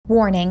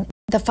Warning: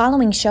 the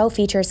following show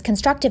features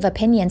constructive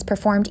opinions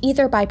performed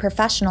either by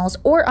professionals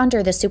or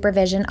under the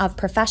supervision of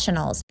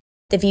professionals.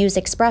 The views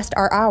expressed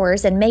are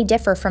ours and may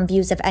differ from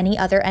views of any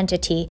other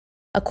entity.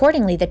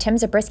 Accordingly, the Tim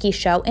Zabriskie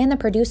Show and the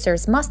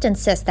producers must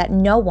insist that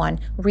no one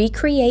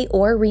recreate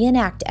or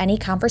reenact any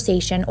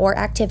conversation or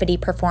activity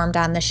performed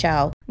on the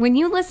show. When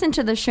you listen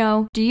to the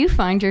show, do you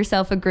find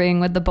yourself agreeing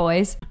with the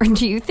boys? Or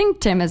do you think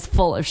Tim is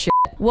full of shit?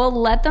 Well,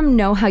 let them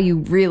know how you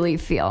really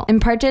feel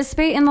and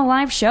participate in the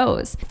live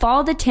shows.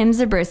 Follow the Tim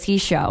Zabriskie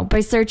Show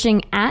by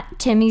searching at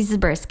Timmy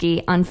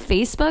Zabriskie on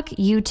Facebook,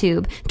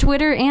 YouTube,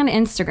 Twitter, and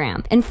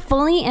Instagram, and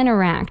fully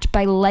interact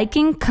by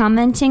liking,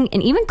 commenting,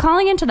 and even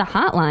calling into the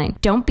hotline.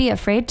 Don't be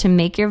afraid to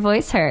make your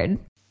voice heard.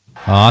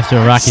 Oh, off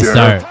to a rocky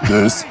start.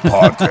 This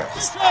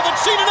podcast. Haven't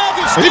seen enough.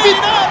 He's standing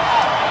up.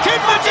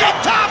 Kid Mitchell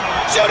up top.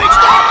 Shooting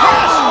star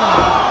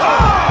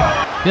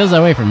press. Feels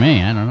that way for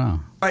me. I don't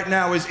know. Right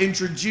now is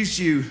introduce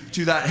you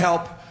to that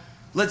help.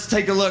 Let's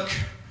take a look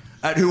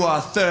at who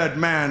our third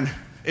man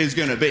is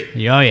gonna be.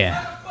 Oh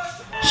yeah.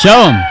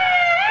 Show him.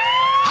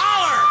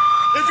 Holler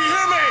if you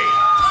hear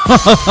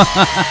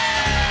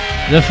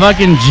me. The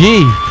fucking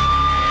G.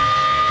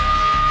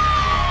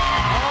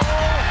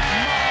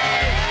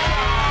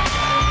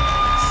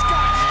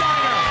 Scott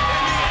Steiner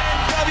in the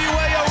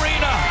NWA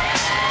arena.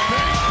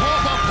 Big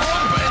Papa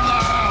Pump in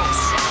the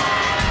house.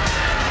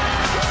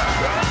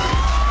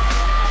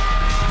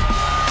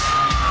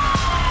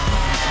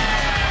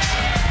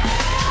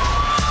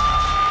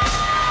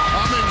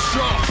 I'm in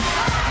shock.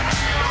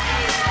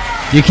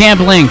 You can't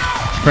blink,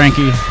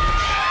 Frankie.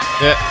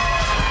 Yeah.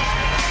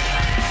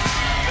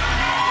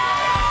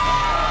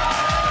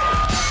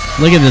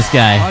 Look at this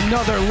guy.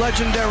 Another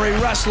legendary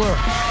wrestler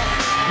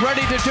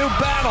ready to do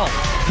battle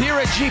here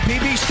at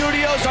GPB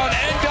Studios on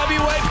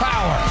NWA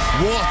Power.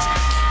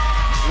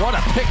 What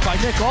a pick by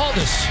Nick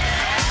Aldis.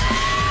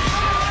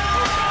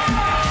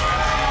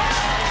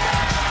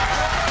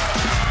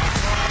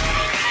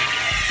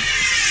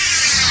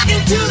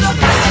 Into the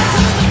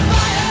fire,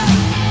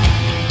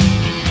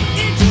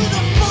 into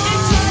the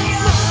fire,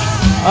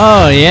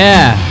 Oh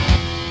yeah.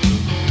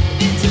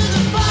 into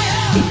the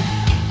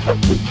fire.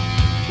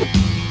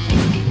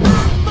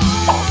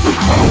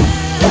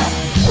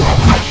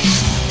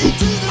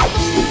 Into the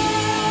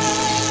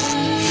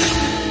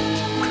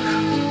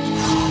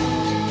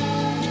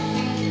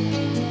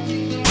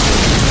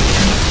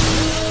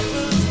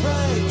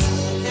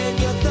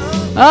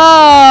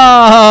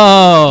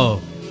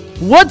Oh,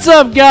 what's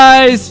up,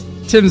 guys?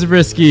 Tim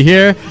Zabriskie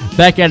here,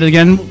 back at it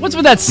again. What's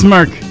with that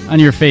smirk on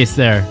your face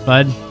there,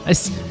 bud?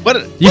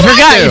 You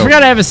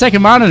forgot I have a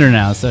second monitor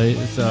now, so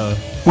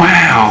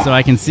Wow. so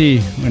I can see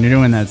when you're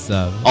doing that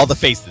stuff. All the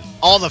faces.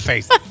 All the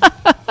faces.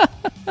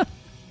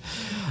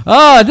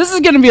 Oh, this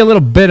is going to be a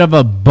little bit of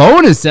a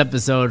bonus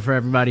episode for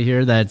everybody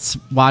here that's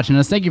watching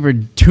us. Thank you for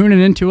tuning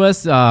into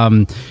us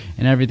and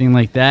everything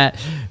like that.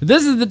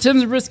 This is the Tim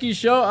Zabriskie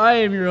Show. I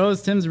am your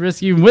host, Tim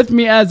Zabriskie. With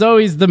me, as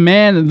always, the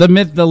man, the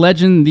myth, the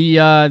legend, the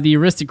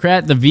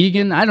aristocrat, the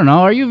vegan. I don't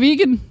know. Are you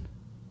vegan?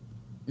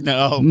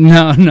 No.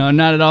 No,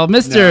 not at all.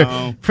 Mr.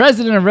 No.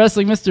 President of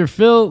Wrestling, Mr.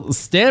 Phil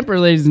Stamper,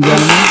 ladies and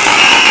gentlemen.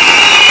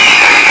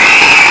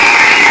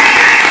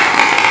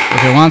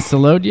 If it wants to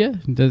load you,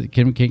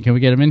 can we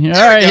get him in here? All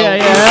right,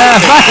 yeah.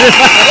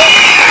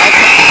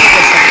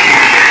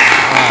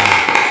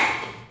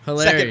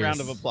 Hilarious. Second round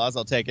of applause.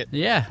 I'll take it.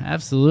 Yeah,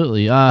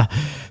 absolutely.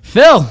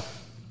 Phil,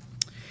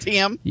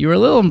 TM. you were a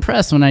little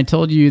impressed when I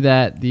told you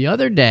that the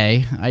other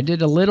day I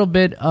did a little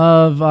bit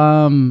of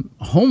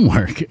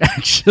homework,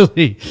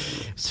 actually.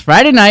 It was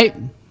Friday night.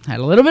 Had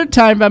a little bit of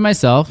time by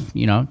myself,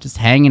 just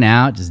hanging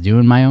out, just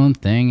doing my own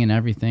thing and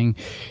everything.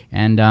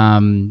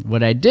 And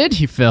what I did,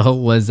 Phil,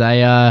 was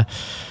I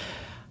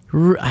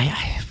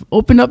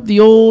opened up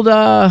the old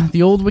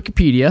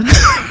Wikipedia.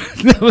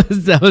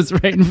 that was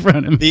right in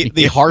front of me.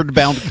 The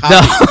hardbound copy.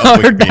 The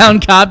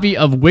hardbound copy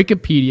of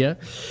Wikipedia.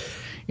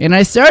 And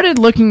I started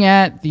looking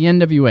at the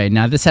NWA.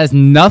 Now, this has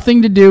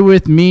nothing to do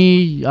with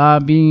me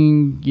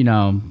being,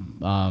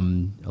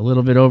 a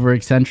little bit over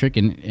eccentric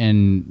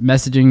and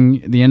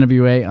messaging the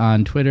NWA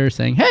on Twitter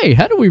saying, hey,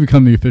 how do we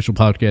become the official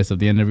podcast of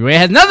the NWA? It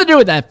has nothing to do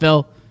with that,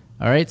 Phil.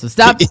 All right, so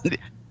stop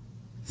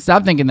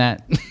thinking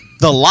that.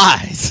 The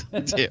lies.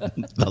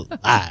 The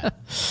lies.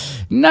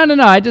 No.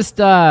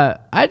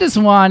 I just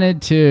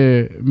wanted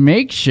to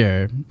make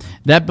sure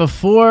that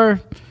before,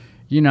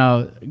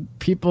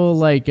 people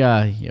like,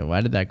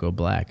 why did that go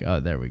black? Oh,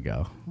 there we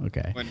go.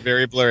 Okay. Went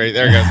very blurry.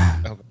 There we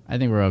go. I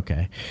think we're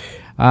okay.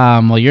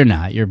 Well, you're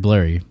not. You're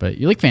blurry, but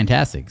you look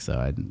fantastic.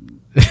 So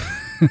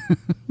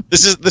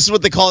This is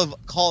what they call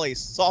a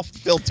soft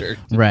filter.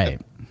 Right.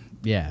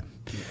 Yeah.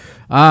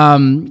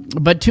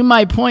 But to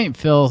my point,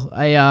 Phil,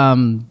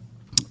 I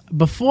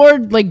before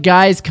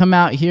guys come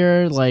out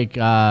here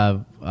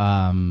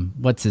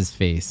what's his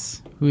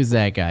face? Who's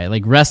that guy?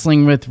 Like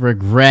Wrestling with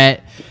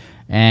Regret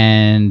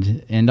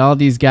and all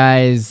these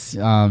guys,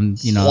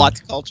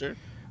 What culture?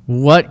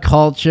 What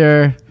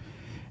culture?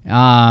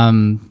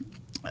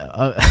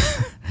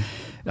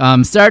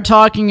 start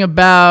talking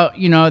about, the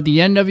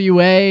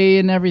NWA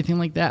and everything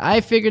like that,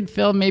 I figured,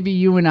 Phil, maybe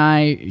you and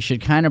I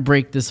should kind of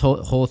break this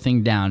whole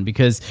thing down,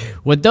 because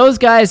what those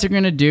guys are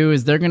going to do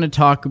is they're going to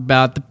talk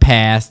about the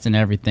past and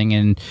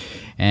everything,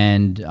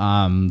 and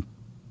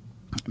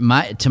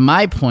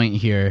my point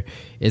here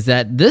is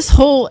that this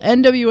whole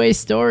NWA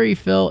story,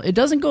 Phil, it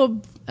doesn't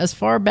go as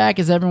far back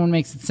as everyone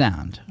makes it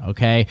sound,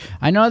 okay?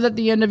 I know that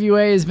the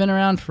NWA has been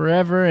around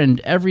forever, and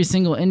every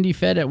single indie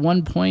fed at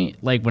one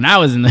point, like when I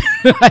was in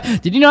the...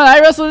 Did you know that I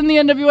wrestled in the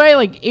NWA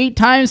like 8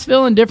 times,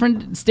 Phil, in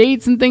different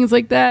states and things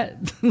like that?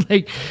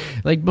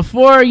 like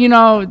before,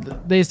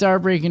 they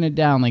started breaking it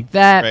down like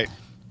that. Right.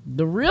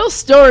 The real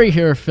story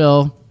here,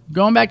 Phil,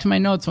 going back to my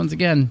notes once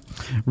again,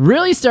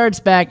 really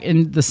starts back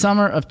in the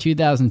summer of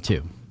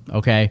 2002,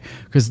 okay?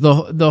 Because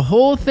the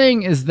whole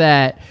thing is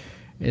that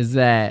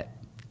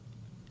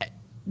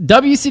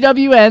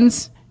WCW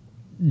ends,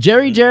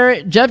 Jerry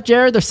Jarrett, Jeff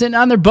Jarrett, they're sitting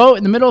on their boat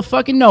in the middle of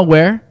fucking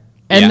nowhere,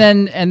 and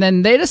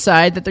then they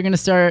decide that they're going to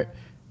start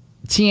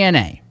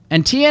TNA.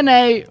 And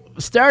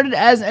TNA started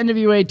as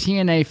NWA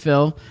TNA,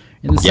 Phil,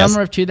 in the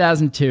summer of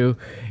 2002.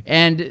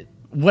 And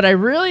what I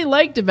really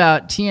liked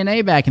about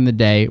TNA back in the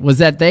day was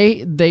that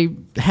they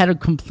had a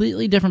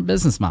completely different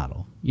business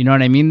model. You know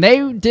what I mean?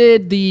 They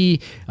did the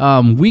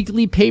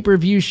weekly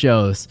pay-per-view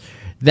shows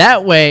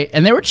that way,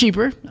 and they were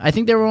cheaper. I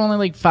think they were only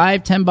like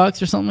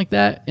 $5-10 or something like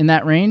that, in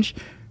that range.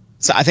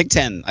 So I think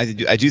 10. I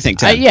do think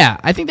 10.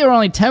 I think they were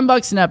only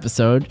 $10 an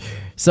episode,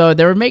 so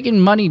they were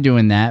making money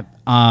doing that.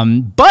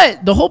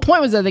 But the whole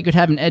point was that they could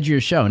have an edgier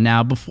show.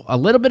 Now, a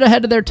little bit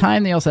ahead of their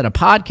time, they also had a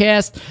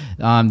podcast,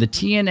 the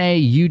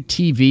TNA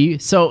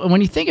UTV. So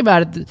when you think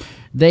about it,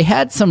 they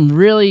had some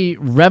really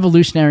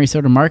revolutionary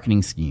sort of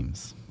marketing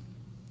schemes.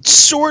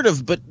 Sort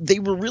of, but they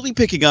were really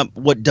picking up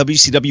what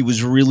WCW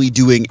was really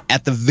doing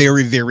at the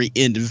very, very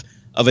end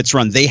of its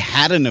run. They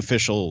had an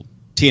official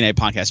TNA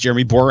podcast.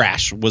 Jeremy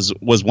Borash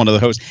was one of the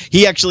hosts.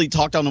 He actually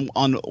talked on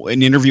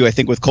an interview, I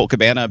think, with Colt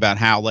Cabana about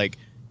how like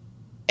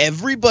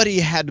everybody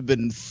had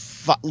been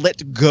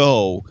let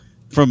go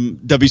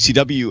from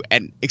WCW,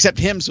 and except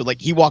him. So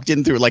like he walked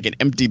in through like an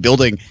empty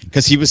building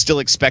because he was still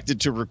expected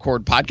to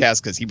record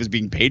podcasts because he was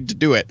being paid to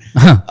do it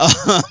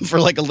for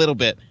like a little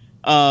bit.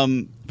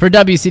 For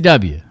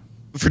WCW,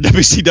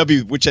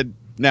 which had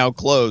now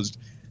closed.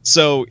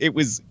 So it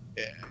was,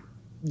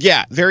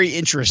 very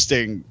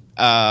interesting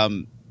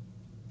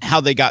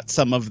how they got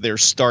some of their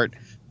start.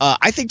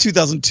 I think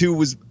 2002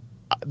 was,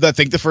 I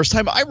think, the first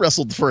time I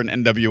wrestled for an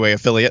NWA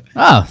affiliate.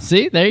 Oh,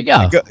 see, there you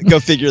go. Go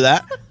figure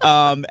that.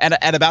 And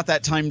at about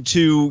that time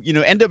too,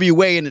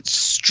 NWA in its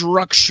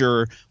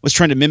structure was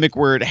trying to mimic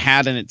where it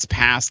had in its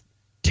past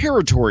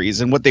territories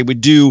and what they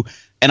would do.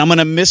 And I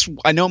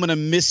know I'm gonna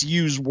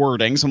misuse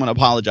wording, so I'm gonna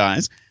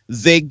apologize.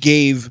 They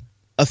gave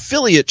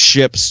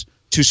affiliateships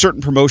to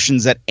certain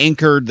promotions that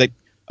anchored that,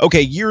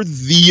 okay, you're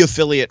the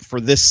affiliate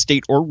for this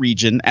state or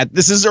region.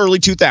 This is early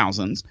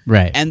 2000s,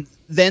 right? And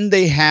then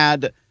they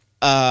had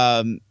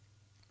some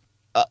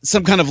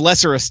kind of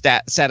lesser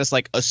status,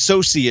 like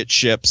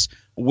associateships,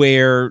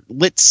 where,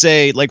 let's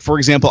say, like for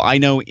example, I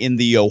know in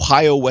the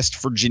Ohio, West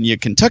Virginia,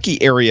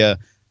 Kentucky area,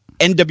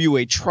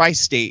 NWA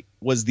Tri-State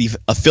was the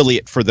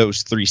affiliate for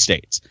those 3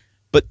 states.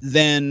 But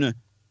then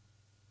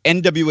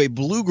NWA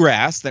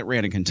Bluegrass, that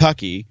ran in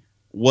Kentucky,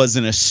 was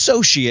an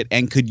associate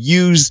and could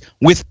use,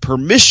 with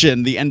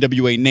permission, the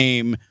NWA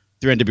name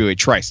through NWA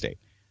Tri-State.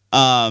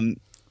 But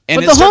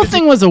the whole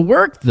thing was a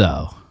work,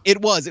 though.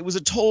 It was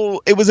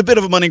a bit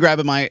of a money grab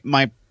in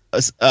my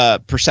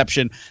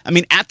perception. I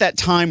mean, at that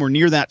time or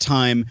near that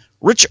time,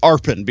 Rich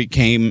Arpin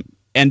became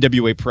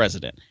NWA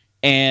president.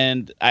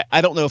 And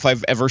I don't know if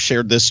I've ever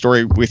shared this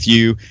story with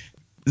you.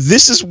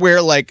 This is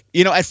where, like,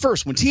 at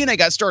first when TNA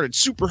got started,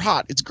 super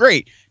hot, it's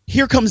great.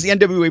 Here comes the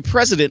NWA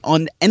president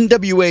on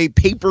NWA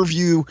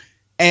pay-per-view,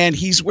 and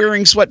he's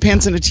wearing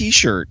sweatpants and a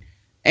t-shirt.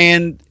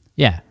 And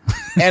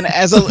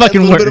as a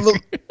little bit of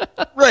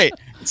a right,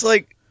 it's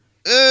like,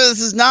 this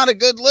is not a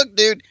good look,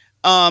 dude.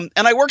 And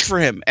I worked for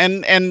him,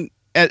 and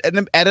at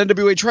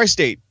NWA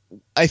Tri-State,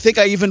 I think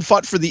I even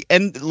fought for the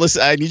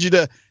listen, I need you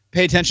to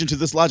pay attention to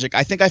this logic.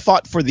 I think I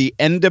fought for the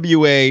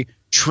NWA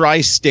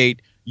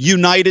Tri-State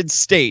United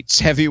States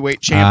Heavyweight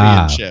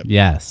Championship.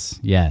 Yes,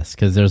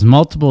 because there's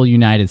multiple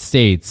United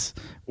States,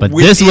 but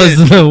this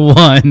was the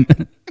one.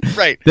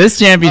 Right. This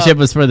championship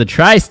was for the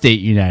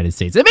Tri-State United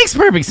States. It makes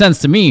perfect sense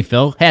to me,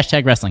 Phil.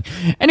 #wrestling.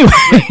 Anyway.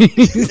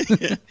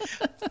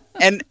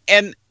 and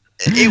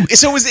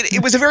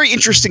it was a very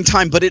interesting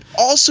time, but it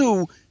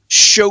also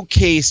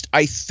showcased,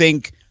 I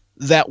think,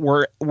 that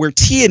where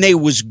TNA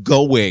was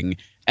going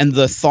and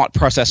the thought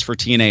process for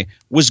TNA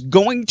was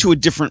going to a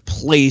different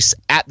place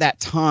at that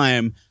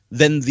time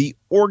than the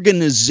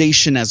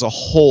organization as a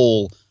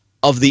whole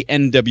of the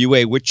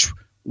NWA, which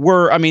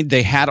were, I mean,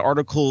 they had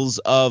articles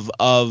of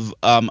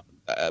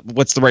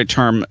what's the right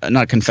term?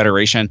 Not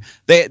confederation.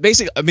 They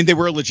basically, I mean, they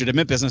were a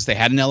legitimate business. They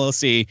had an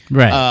LLC.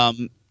 Right.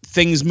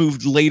 Things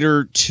moved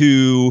later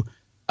to,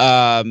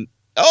 but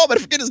I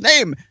forget his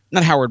name.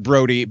 not Howard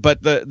Brody,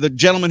 but the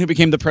gentleman who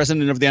became the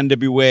president of the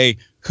NWA,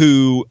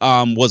 who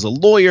was a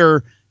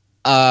lawyer.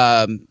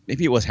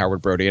 Maybe it was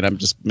Howard Brody, and I'm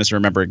just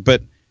misremembering.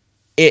 But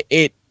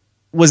it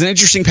was an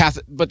interesting path.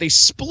 But they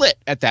split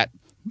at that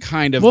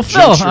kind of. Well,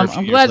 Phil, juncture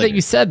I'm glad that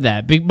you said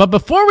that. But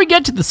before we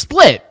get to the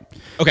split,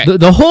 okay,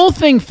 the whole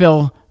thing,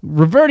 Phil.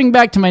 Reverting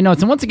back to my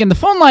notes, and once again, the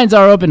phone lines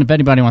are open if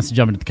anybody wants to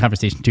jump into the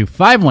conversation too.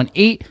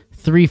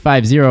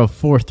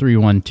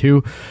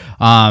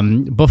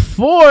 518-350-4312.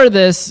 Before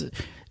this,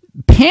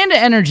 Panda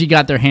Energy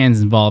got their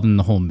hands involved in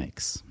the whole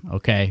mix,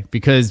 okay?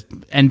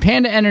 And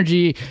Panda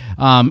Energy,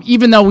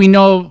 even though we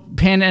know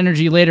Panda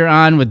Energy later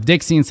on with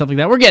Dixie and stuff like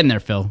that, we're getting there,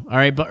 Phil, all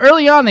right? But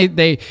early on,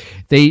 they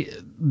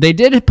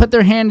did put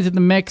their hand into the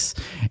mix,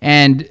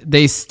 and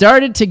they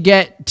started to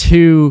get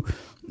to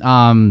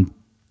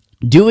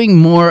doing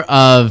more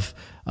of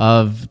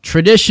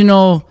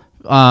traditional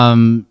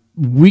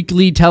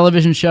weekly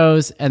television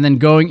shows, and then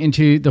going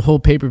into the whole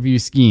pay-per-view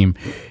scheme.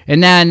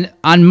 And then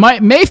on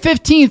May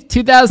 15th,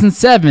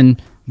 2007,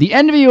 the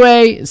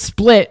NWA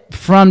split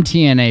from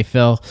TNA,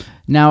 Phil.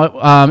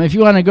 Now, if you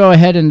want to go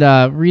ahead and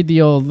read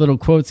the old little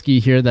quote ski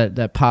here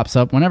that pops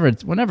up whenever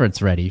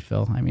it's ready,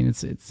 Phil. I mean,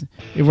 it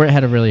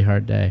had a really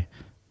hard day.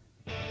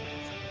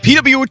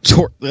 PW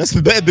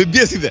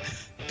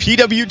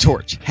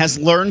Torch has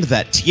learned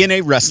that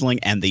TNA Wrestling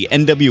and the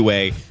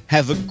NWA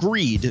have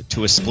agreed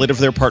to a split of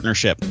their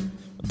partnership.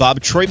 Bob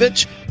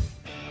Troyvich,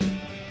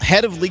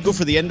 head of legal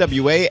for the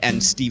NWA,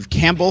 and Steve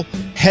Campbell,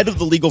 head of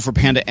the legal for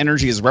Panda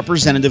Energy as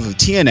representative of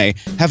TNA,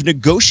 have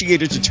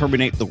negotiated to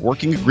terminate the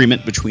working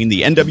agreement between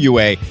the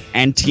NWA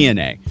and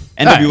TNA.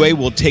 NWA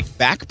will take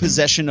back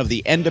possession of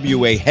the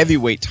NWA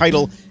heavyweight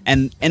title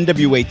and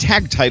NWA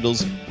tag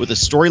titles, with a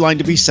storyline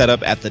to be set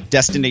up at the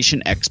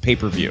Destination X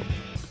pay-per-view.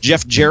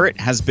 Jeff Jarrett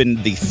has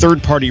been the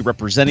third party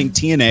representing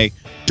TNA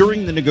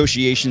during the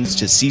negotiations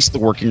to cease the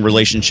working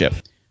relationship.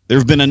 There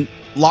have been a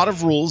lot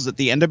of rules that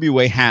the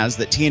NWA has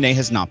that TNA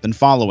has not been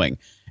following.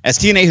 As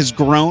TNA has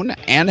grown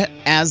and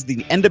as the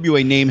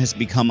NWA name has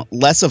become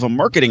less of a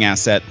marketing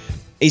asset,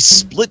 a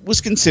split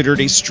was considered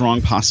a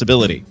strong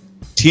possibility.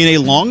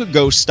 TNA long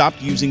ago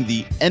stopped using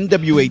the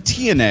NWA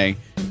TNA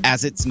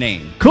as its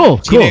name. Cool.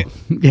 Yeah,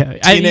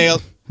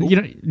 TNA.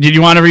 Did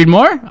you want to read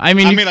more? I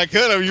mean, I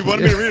could. You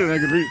wanted me to read it, I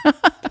could read it.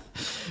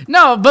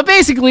 No, but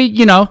basically,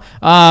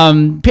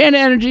 Panda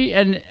Energy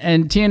and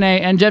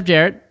TNA and Jeff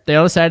Jarrett, they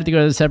all decided to go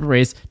to the separate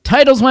ways.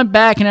 Titles went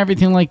back and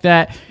everything like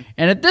that.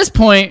 And at this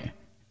point,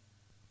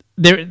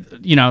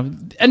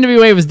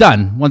 NWA was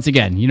done once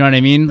again. You know what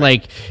I mean?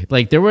 Right.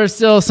 Like there were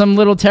still some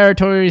little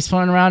territories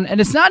floating around,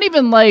 and it's not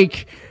even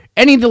like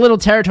any of the little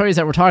territories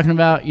that we're talking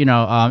about,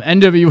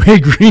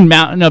 NWA Green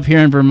Mountain up here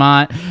in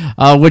Vermont,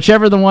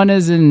 whichever the one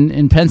is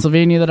in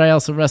Pennsylvania that I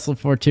also wrestled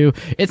for too.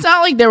 It's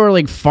not like there were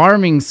like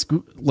farming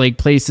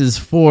places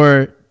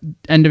for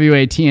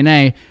NWA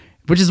TNA,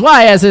 which is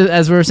why, as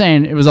we were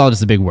saying, it was all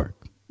just a big work.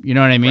 You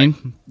know what I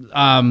mean?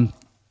 Right.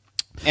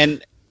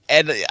 And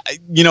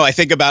I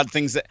think about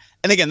things that,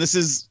 and again,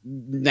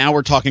 now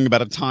we're talking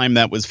about a time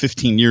that was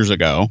 15 years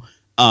ago.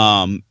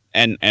 To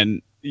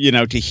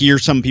hear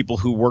some people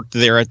who worked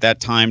there at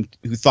that time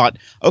who thought,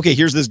 okay,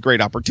 here's this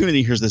great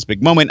opportunity, here's this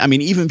big moment. I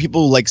mean, even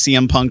people like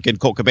CM Punk and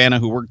Colt Cabana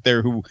who worked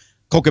there, who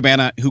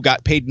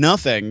got paid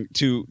nothing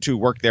to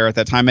work there at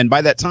that time. And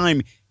by that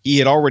time, he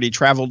had already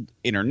traveled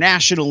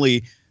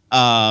internationally,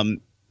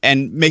 and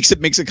makes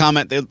a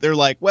comment. They're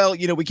like, well,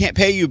 we can't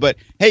pay you, but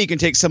hey, you can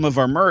take some of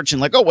our merch.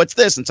 And like, oh, what's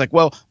this? And it's like,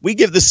 well, we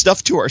give this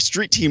stuff to our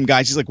street team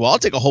guys. He's like, well, I'll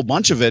take a whole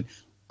bunch of it,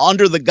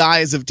 under the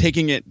guise of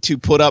taking it to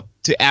put up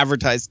to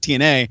advertise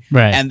TNA.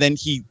 Right. And then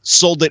he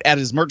sold it at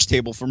his merch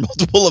table for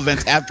multiple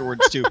events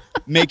afterwards to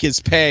make his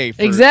pay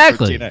for,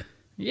 exactly. For TNA.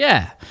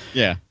 Yeah.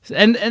 Yeah.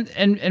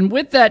 And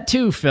with that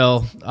too,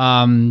 Phil,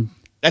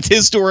 that's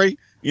his story.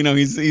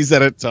 He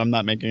said it, so I'm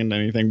not making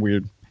anything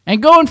weird.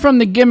 And going from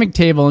the gimmick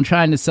table and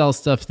trying to sell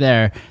stuff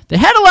there, they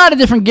had a lot of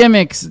different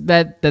gimmicks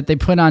that they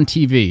put on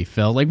TV,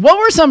 Phil. Like, what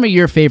were some of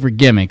your favorite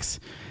gimmicks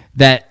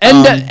that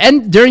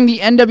during the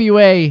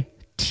NWA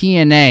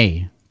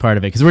TNA part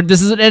of it? Because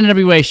this is an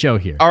NWA show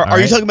here. Are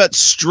you talking about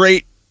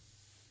straight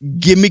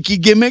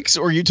gimmicky gimmicks,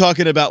 or are you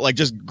talking about like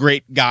just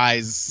great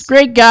guys?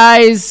 Great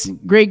guys,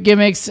 great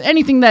gimmicks,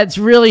 anything that's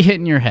really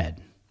hitting your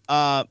head.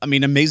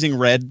 Amazing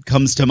Red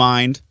comes to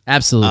mind.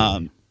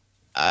 Absolutely.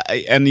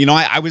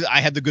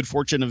 I had the good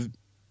fortune of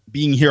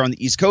being here on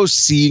the East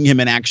Coast, seeing him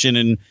in action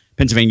in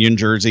Pennsylvania and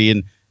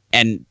Jersey,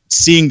 and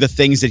seeing the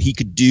things that he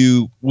could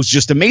do was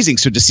just amazing.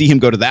 So to see him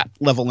go to that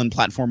level and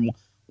platform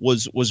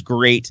was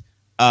great.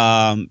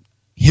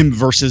 Him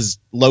versus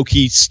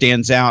Loki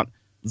stands out.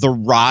 The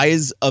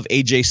rise of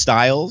AJ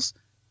Styles.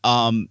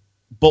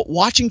 But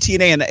watching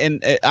TNA,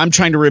 and I'm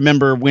trying to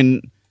remember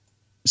when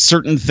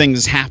certain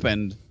things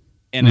happened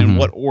and in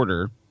what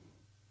order.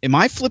 Am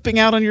I flipping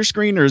out on your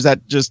screen, or is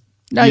that just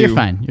No, you're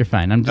fine. You're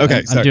fine. I'm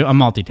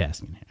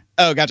multitasking here.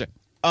 Oh, gotcha.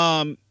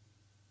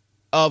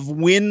 Of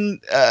when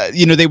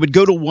they would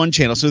go to one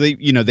channel, so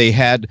they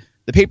had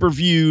the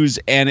pay-per-views,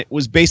 and it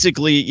was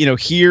basically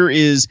here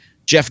is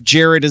Jeff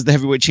Jarrett as the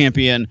heavyweight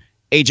champion,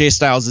 AJ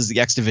Styles is the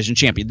X Division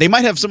champion. They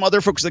might have some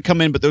other folks that come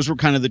in, but those were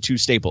kind of the two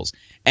staples.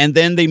 And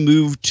then they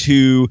moved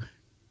to,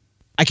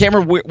 I can't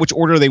remember which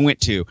order they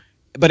went to,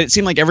 but it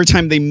seemed like every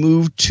time they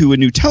moved to a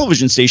new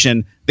television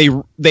station,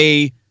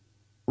 they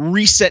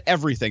reset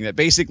everything. That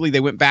basically they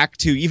went back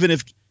to, even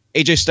if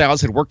AJ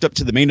Styles had worked up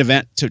to the main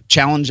event to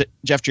challenge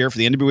Jeff Jarrett for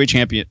the NWA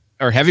champion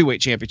or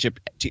heavyweight championship,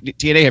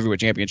 TNA heavyweight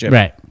championship,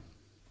 Right.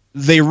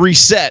 They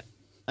reset.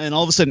 And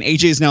all of a sudden,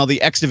 AJ is now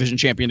the X Division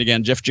champion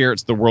again. Jeff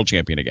Jarrett's the world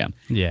champion again.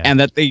 Yeah. And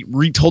that they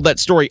retold that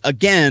story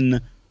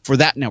again for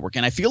that network.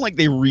 And I feel like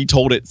they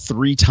retold it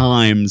 3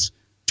 times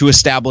to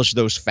establish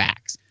those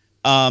facts.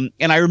 And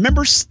I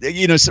remember,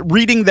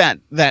 reading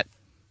that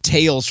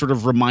tale sort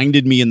of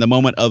reminded me in the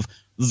moment of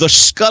the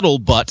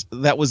scuttlebutt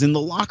that was in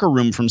the locker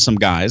room from some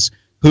guys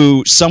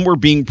who some were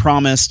being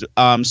promised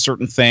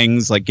certain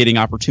things like getting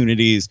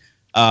opportunities.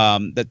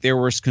 That there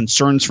was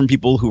concerns from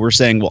people who were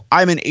saying, well,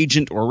 I'm an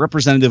agent or a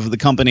representative of the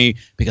company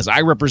because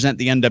I represent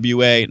the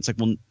NWA. And it's like,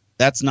 well,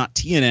 that's not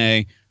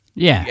TNA.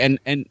 Yeah.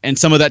 And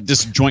some of that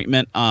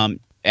disjointment.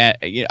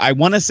 I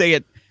want to say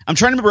it. I'm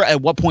trying to remember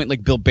at what point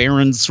like Bill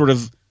Barons sort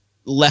of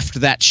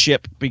left that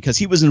ship because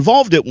he was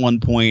involved at one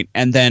point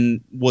and then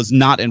was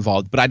not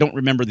involved. But I don't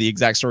remember the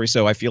exact story.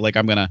 So I feel like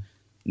I'm going to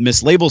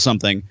mislabel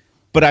something.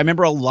 But I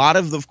remember a lot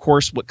of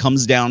course, what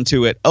comes down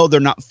to it, they're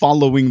not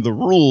following the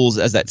rules,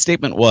 as that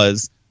statement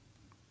was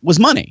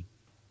money.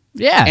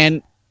 Yeah.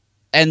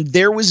 And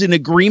there was an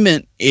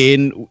agreement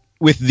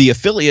with the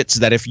affiliates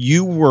that if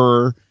you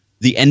were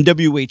the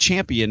NWA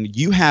champion,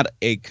 you had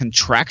a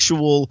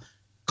contractual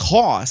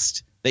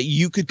cost that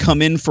you could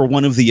come in for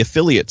one of the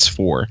affiliates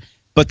for.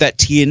 But that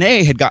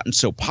TNA had gotten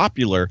so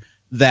popular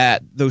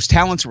that those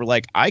talents were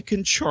like, I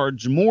can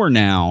charge more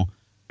now.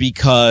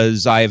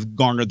 Because I've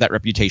garnered that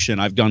reputation,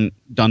 I've done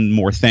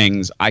more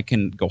things, I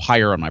can go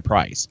higher on my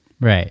price.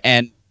 Right.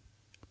 And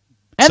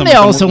they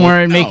also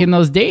weren't making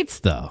those dates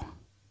though.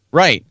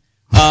 Right.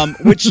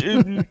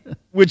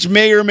 Which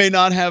may or may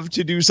not have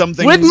to do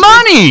something with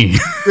money.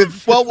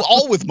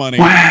 All with money.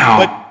 Wow.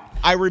 But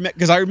I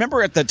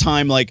remember at the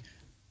time, like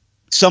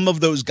some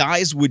of those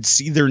guys would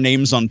see their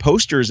names on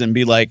posters and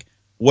be like,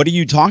 "What are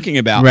you talking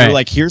about?" Right. They're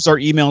like, "Here's our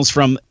emails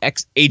from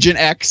Agent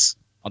X."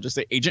 I'll just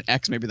say Agent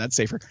X, maybe that's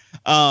safer.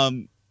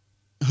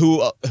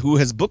 Who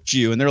has booked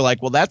you? And they're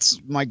like, well, that's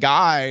my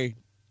guy,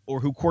 or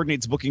who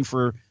coordinates booking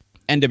for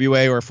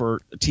NWA or for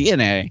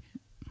TNA.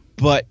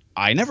 But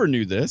I never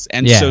knew this,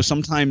 and so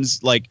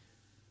sometimes, like,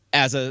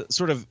 as a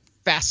sort of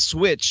fast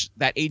switch,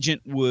 that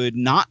agent would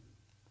not,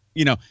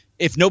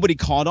 if nobody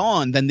caught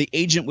on, then the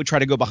agent would try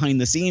to go behind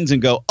the scenes and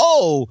go,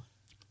 oh,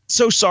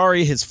 so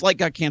sorry, his flight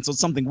got canceled,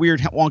 something weird,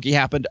 wonky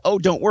happened. Oh,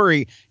 don't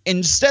worry.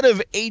 Instead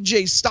of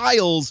AJ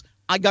Styles,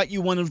 I got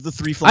you one of the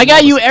 3 flying. I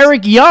got you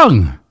Eric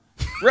Young.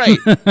 Right.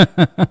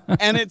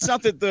 And it's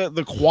not that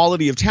the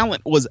quality of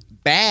talent was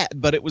bad,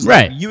 but it was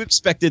right. Like you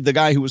expected the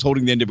guy who was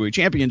holding the NWA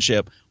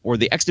championship or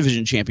the X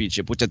Division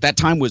championship, which at that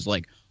time was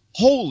like,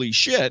 holy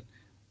shit.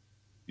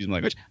 Excuse my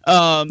language.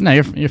 No,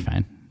 you're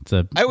fine.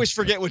 I always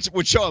forget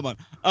which show I'm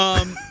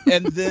on.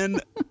 And then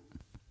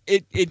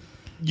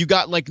you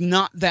got like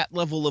not that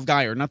level of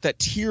guy or not that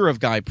tier of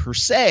guy per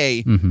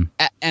se,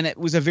 and it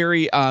was a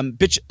very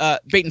bait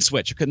and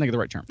switch. I couldn't think of the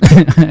right term.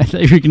 I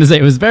thought you were going to say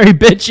it was very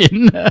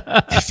bitchin'.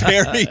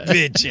 Very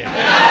bitchin'.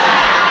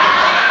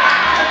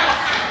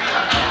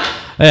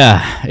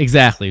 Yeah,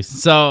 exactly.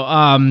 So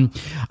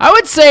I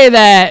would say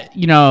that,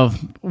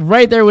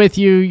 right there with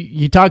you,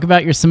 you talk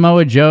about your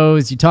Samoa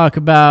Joes, you talk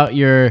about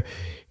your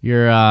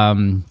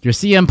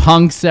CM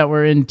Punks that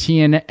were in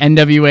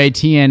NWA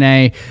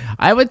TNA.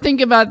 I would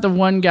think about the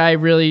one guy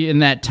really in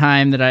that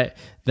time that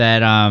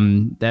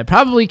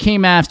probably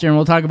came after, and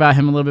we'll talk about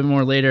him a little bit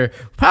more later.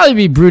 Probably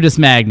be Brutus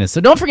Magnus.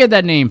 So don't forget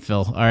that name,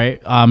 Phil. All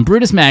right,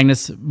 Brutus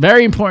Magnus,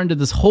 very important to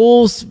this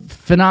whole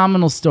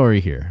phenomenal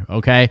story here.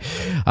 Okay,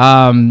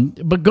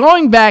 but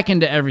going back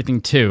into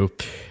everything too.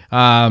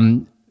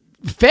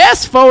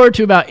 Fast forward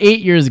to about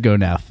 8 years ago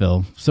now,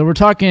 Phil. So we're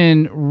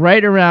talking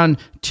right around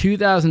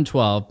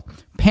 2012.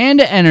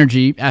 Panda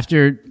Energy,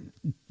 after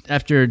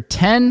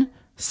 10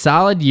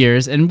 solid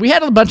years, and we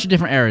had a bunch of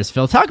different eras,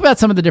 Phil. Talk about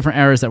some of the different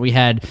eras that we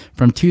had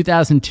from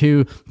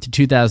 2002 to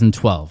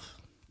 2012.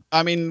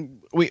 I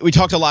mean, we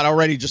talked a lot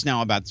already just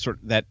now about sort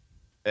of that.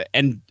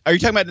 And are you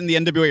talking about in the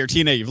NWA or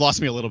TNA? You've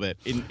lost me a little bit.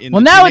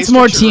 Well, now it's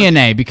more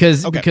TNA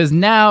because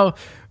now,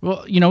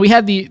 well, we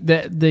had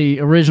the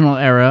original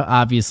era,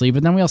 obviously,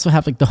 but then we also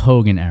have like the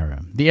Hogan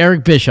era, the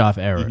Eric Bischoff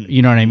era.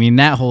 You know what I mean?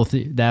 That whole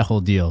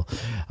deal,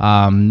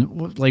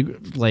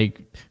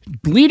 like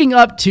leading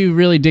up to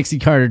really Dixie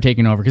Carter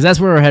taking over, because that's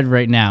where we're headed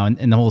right now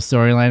in the whole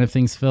storyline of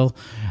things, Phil.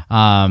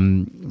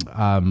 What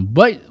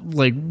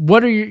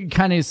are your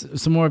kind of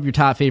some more of your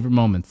top favorite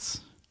moments?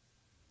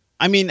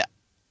 I mean,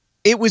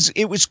 it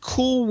was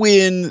cool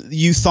when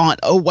you thought,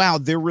 oh wow,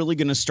 they're really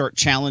going to start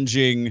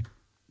challenging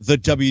the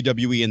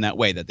WWE in that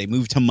way, that they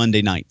moved to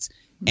Monday nights,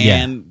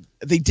 and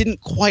they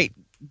didn't quite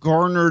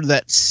garner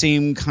that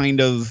same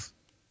kind of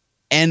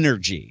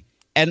energy.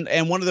 And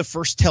one of the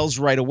first tells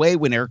right away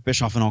when Eric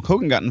Bischoff and Hulk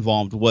Hogan got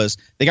involved was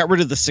they got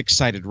rid of the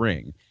 6-sided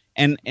ring.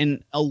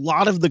 And a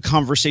lot of the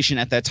conversation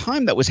at that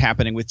time that was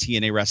happening with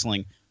TNA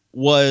wrestling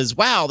was,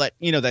 wow, that,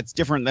 you know, that's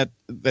different.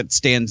 That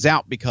stands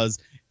out because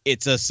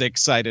it's a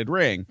 6-sided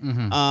ring.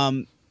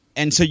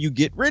 And so you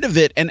get rid of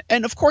it.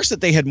 And of course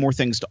that they had more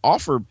things to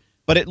offer,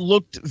 but it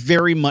looked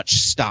very much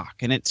stock.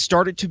 And it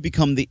started to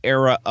become the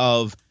era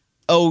of,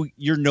 oh,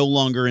 you're no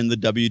longer in the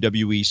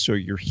WWE, so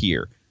you're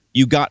here.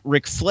 You got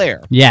Ric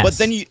Flair. Yes. But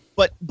then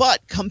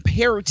but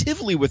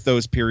comparatively with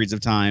those periods of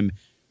time,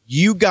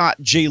 you got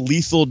Jay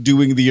Lethal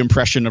doing the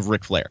impression of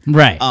Ric Flair.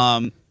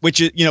 Right. Which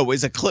is, you know,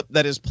 is a clip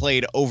that is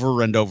played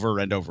over and over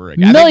and over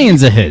again.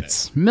 Millions of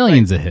hits.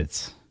 Millions of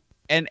hits.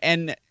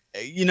 And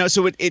you know,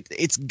 so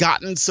it's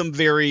gotten some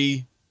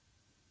very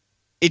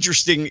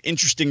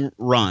interesting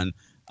run.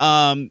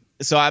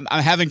 So I'm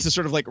having to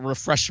sort of like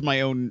refresh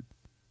my own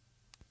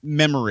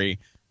memory.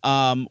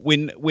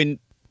 When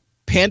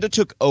Panda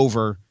took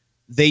over,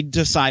 they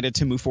decided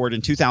to move forward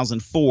in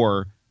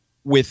 2004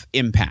 with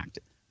Impact.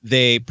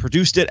 They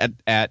produced it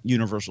at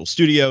Universal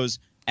Studios,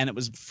 and it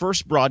was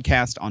first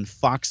broadcast on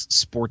Fox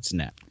Sports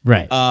Net.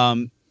 Right.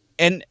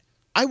 And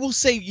I will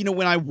say, you know,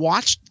 when I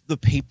watched the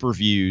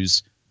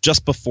pay-per-views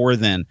just before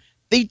then,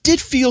 they did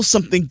feel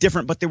something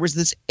different, but there was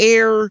this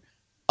air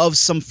of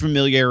some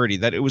familiarity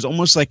that it was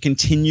almost like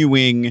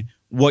continuing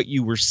what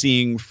you were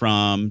seeing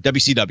from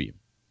WCW.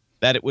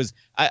 That it was,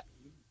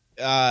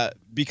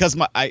 because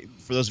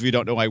for those of you who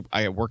don't know,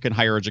 I work in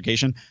higher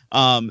education,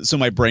 so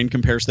my brain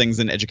compares things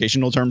in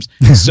educational terms.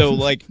 So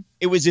like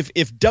it was if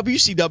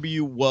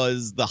WCW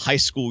was the high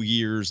school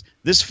years,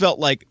 this felt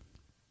like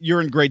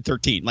you're in grade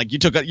 13. Like you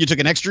took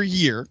an extra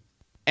year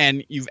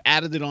and you've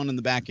added it on in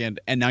the back end,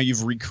 and now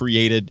you've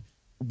recreated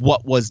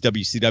what was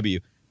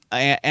WCW.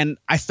 And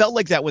I felt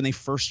like that when they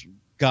first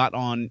got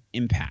on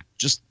Impact,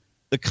 just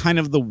the kind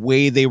of the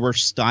way they were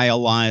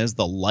stylized,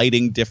 the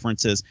lighting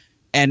differences.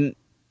 And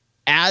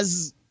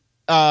as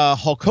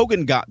Hulk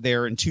Hogan got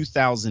there in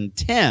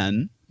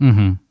 2010,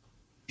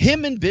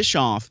 him and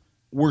Bischoff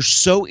were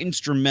so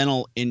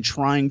instrumental in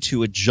trying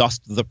to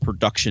adjust the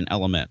production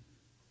element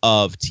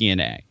of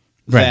TNA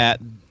that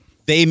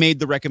they made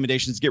the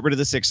recommendations: get rid of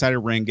the 6-sided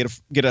ring, get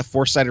a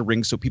 4-sided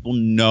ring so people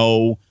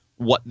know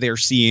what they're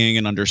seeing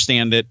and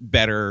understand it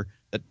better,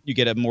 that you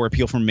get a more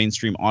appeal from a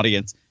mainstream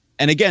audience.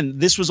 And again,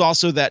 this was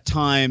also that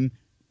time,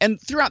 and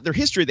throughout their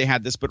history they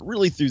had this, but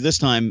really through this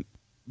time,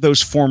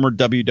 those former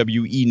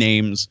WWE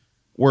names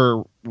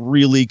were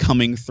really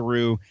coming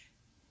through.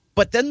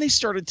 But then they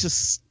started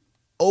to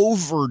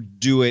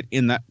overdo it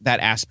in that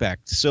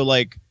aspect. So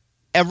like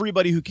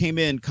everybody who came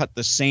in cut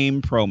the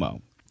same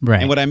promo. Right.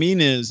 And what I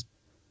mean is,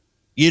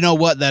 you know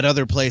what, that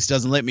other place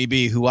doesn't let me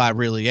be who I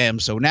really am.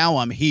 So now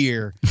I'm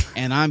here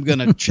and I'm going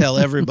to tell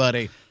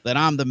everybody that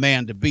I'm the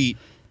man to beat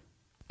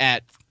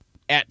at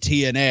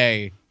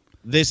TNA.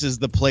 This is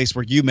the place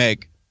where you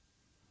make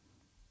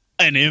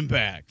an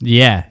impact.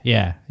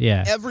 Yeah.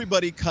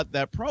 Everybody cut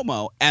that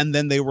promo, and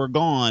then they were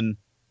gone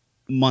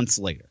months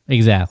later.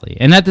 Exactly.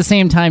 And at the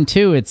same time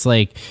too, it's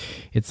like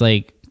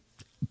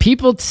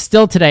people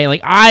still today,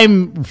 like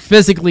I'm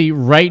physically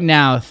right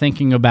now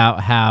thinking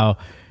about how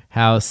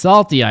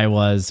salty I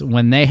was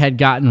when they had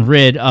gotten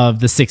rid of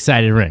the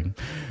 6-sided ring,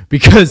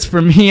 because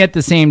for me at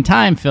the same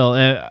time, Phil,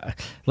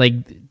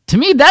 to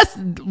me,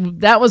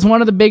 that was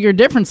one of the bigger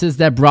differences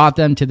that brought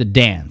them to the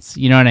dance.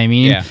 You know what I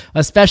mean? Yeah.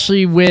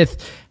 Especially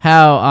with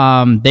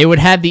how they would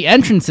have the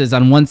entrances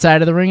on one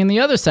side of the ring and the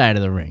other side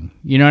of the ring.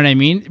 You know what I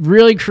mean?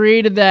 Really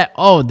created that,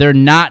 oh, they're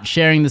not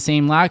sharing the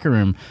same locker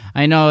room.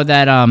 I know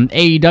that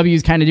AEW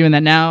is kind of doing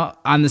that now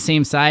on the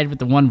same side with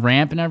the one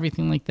ramp and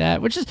everything like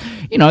that, which is,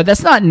 you know,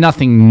 that's not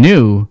nothing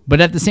new. But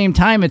at the same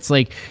time, it's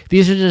like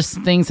these are just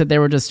things that they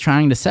were just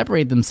trying to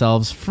separate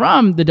themselves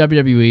from the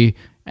WWE.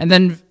 And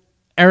then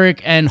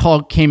Eric and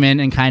Hulk came in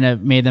and kind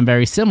of made them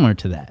very similar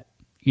to that.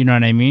 You know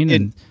what I mean?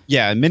 In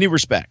many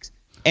respects.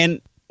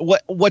 And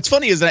what's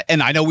funny is that,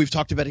 and I know we've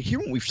talked about it here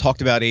when we've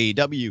talked about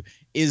AEW,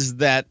 is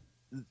that,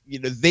 you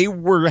know, they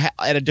were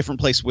at a different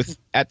place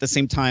at the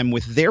same time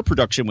with their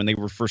production when they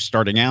were first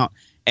starting out,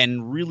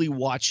 and really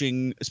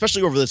watching,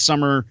 especially over the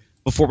summer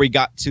before we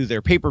got to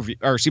their pay-per-view,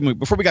 or excuse me,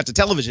 before we got to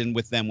television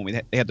with them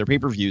when they had their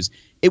pay-per-views,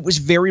 it was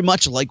very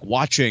much like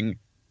watching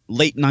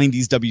late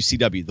 90s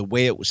WCW, the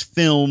way it was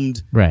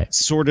filmed, right?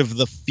 Sort of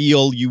the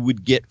feel you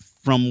would get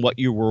from what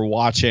you were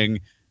watching,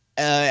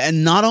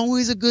 and not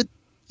always a good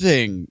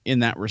thing in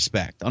that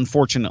respect,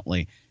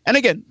 unfortunately. And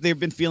again, they've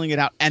been feeling it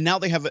out, and now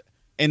they have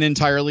an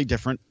entirely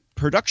different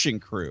production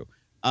crew.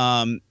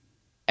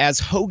 As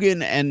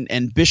Hogan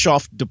and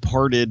Bischoff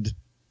departed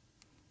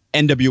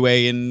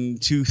NWA in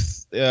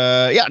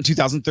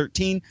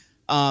 2013,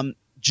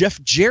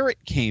 Jeff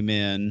Jarrett came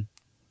in.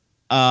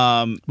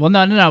 Well,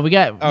 no. We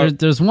got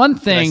there's one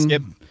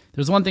thing.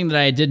 There's one thing that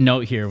I did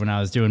note here when I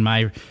was doing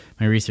my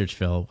research,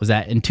 Phil, was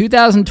that in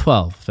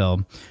 2012,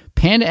 Phil,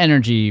 Panda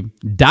Energy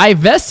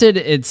divested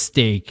its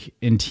stake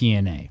in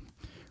TNA,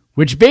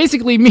 which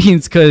basically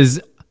means, because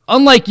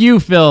unlike you,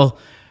 Phil,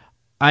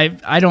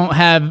 I don't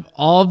have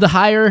all of the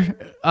higher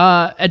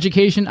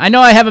education. I know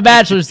I have a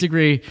bachelor's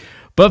degree,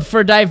 but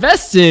for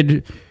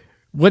divested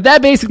What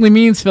that basically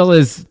means, Phil,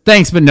 is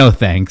thanks but no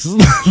thanks.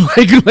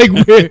 like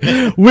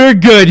we're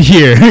good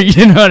here.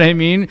 You know what I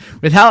mean?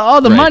 With how all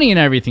the money and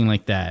everything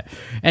like that.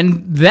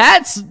 And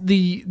that's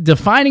the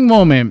defining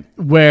moment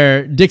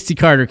where Dixie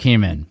Carter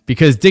came in,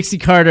 because Dixie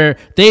Carter,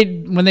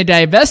 when they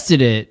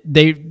divested it,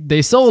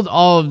 they sold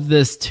all of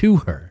this to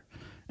her,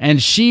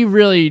 and she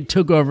really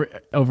took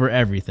over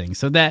everything.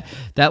 So that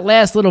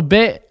last little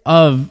bit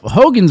of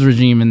Hogan's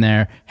regime in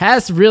there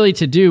has really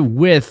to do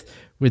with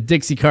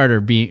Dixie Carter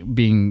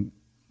being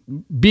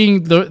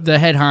the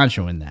head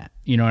honcho in that.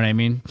 You know what I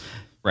mean?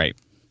 Right.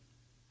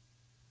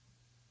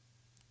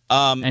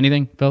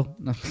 Anything, Phil?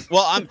 No.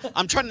 Well,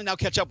 I'm trying to now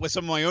catch up with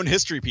some of my own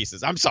history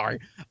pieces. I'm sorry.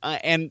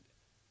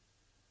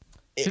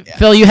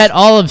 Phil, you had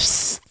all of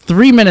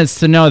 3 minutes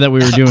to know that we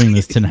were doing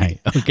this tonight.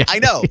 Okay. I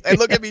know. And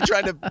look at me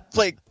trying to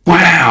play.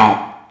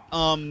 Wow.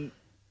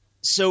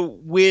 So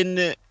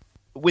when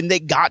they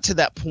got to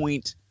that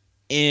point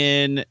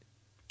in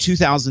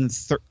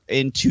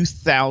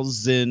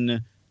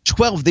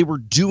 2012, they were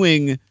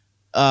doing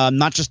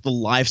not just the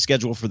live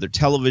schedule for their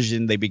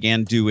television. They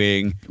began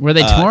doing. Were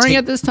they touring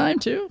at this time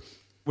too?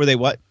 Were they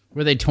what?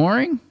 Were they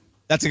touring?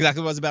 That's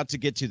exactly what I was about to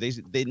get to. They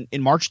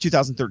in March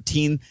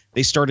 2013,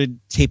 they started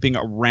taping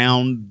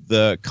around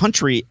the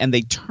country, and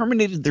they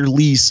terminated their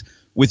lease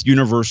with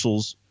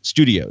Universal's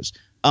studios.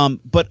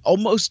 But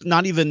almost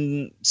not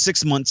even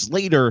 6 months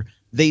later,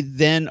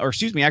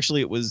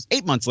 actually it was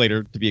 8 months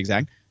later to be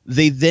exact,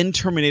 they then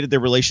terminated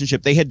their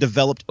relationship. They had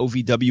developed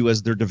OVW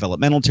as their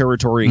developmental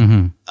territory.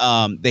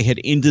 Mm-hmm. They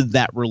had ended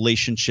that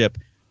relationship.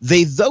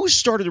 They, though,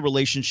 started a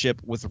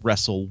relationship with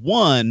Wrestle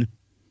One,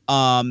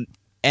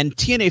 and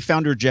TNA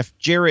founder Jeff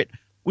Jarrett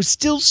was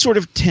still sort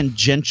of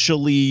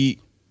tangentially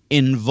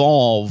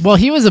involved. Well,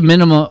 he was a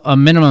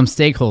minimum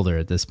stakeholder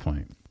at this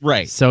point.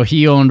 Right. So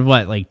he owned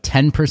what, like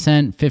 10%,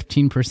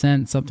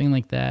 15%, something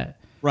like that?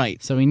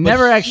 Right. So he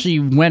never actually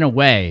went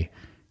away.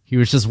 He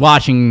was just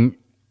watching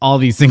all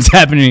these things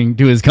happening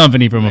to his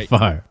company from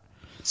afar.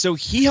 So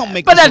he helped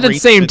make. But at the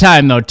same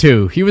time, though,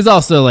 too, he was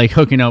also like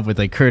hooking up with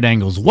like Kurt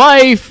Angle's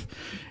wife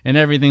and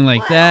everything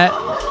like that.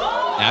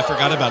 Yeah, I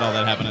forgot about all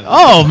that happening.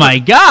 Oh my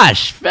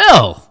gosh,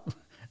 Phil!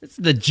 It's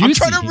the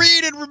juicy. I'm trying to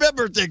read and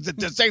remember things at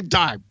the same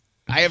time.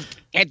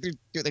 Can't do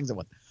two things at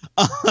once.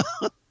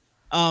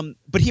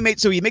 But he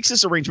makes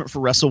this arrangement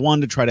for Wrestle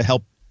One to try to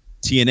help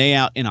TNA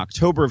out in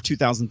October of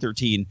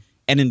 2013,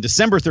 and in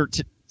December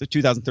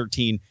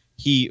 2013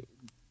 he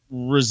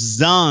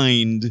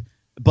resigned.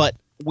 But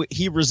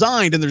he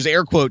resigned, and there's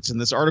air quotes in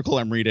this article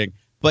I'm reading.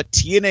 But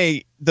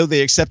TNA, though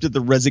they accepted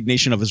the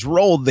resignation of his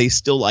role, they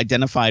still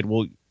identified,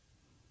 well,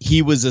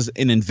 he was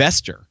an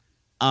investor.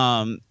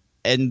 And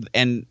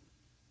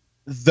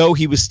though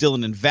he was still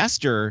an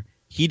investor,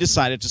 he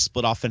decided to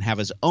split off and have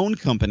his own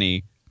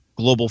company,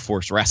 Global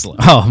Force Wrestling.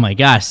 Oh my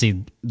gosh,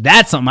 see,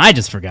 that's something I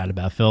just forgot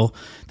about, Phil.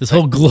 This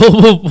whole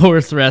Global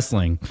Force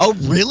Wrestling. Oh,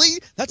 really?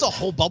 That's a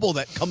whole bubble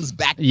that comes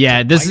back.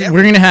 Yeah,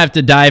 we're going to have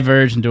to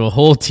diverge into a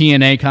whole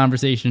TNA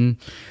conversation,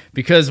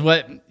 because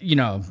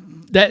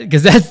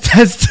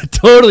that's a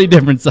totally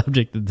different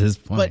subject at this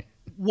point. But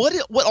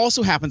what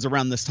also happens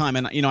around this time,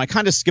 and I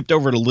kind of skipped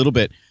over it a little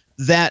bit,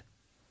 that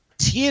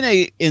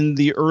TNA in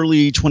the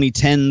early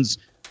 2010s,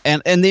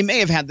 and they may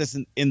have had this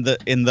in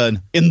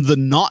the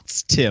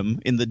knots, Tim,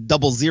 in the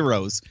double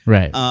zeros,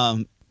 right?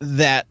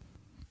 That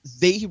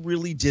they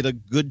really did a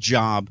good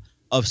job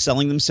of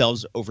selling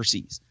themselves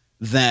overseas.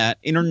 That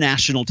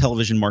international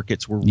television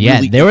markets were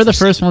really they were the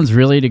first ones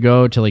really to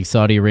go to like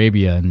Saudi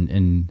Arabia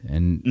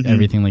and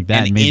everything like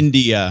that, and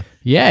India.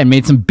 Yeah, and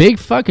made some big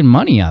fucking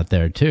money out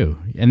there too.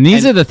 And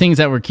these are the things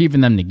that were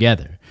keeping them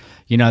together.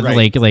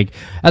 Right. Like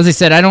as I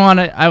said,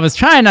 I was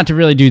trying not to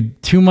really do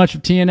too much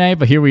of TNA,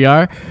 but here we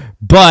are.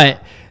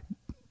 But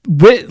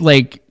with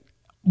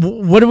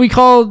what do we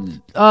call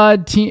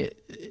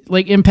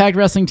Impact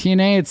Wrestling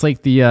TNA? It's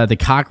like the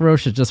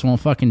cockroach that just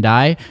won't fucking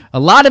die. A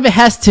lot of it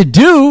has to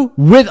do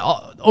with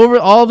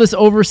all this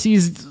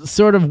overseas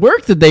sort of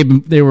work that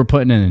they were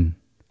putting in.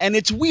 And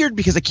it's weird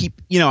because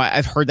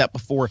I've heard that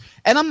before,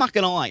 and I'm not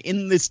gonna lie.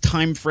 In this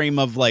time frame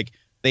of like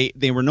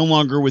they were no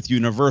longer with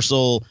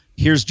Universal.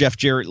 Here's Jeff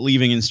Jarrett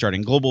leaving and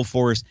starting Global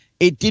Force.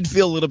 It did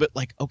feel a little bit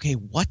like, okay,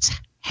 what's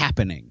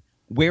happening?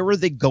 Where are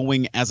they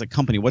going as a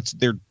company? What's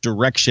their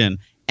direction?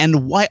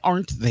 And why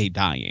aren't they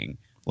dying?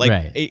 Like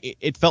right.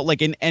 it felt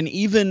like, and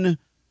even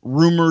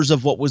rumors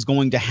of what was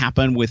going to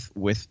happen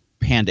with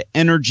Panda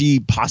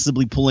Energy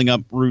possibly pulling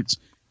up roots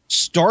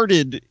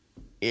started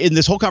in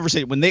this whole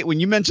conversation when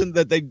you mentioned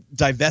that they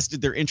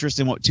divested their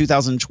interest in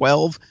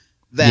 2012.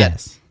 That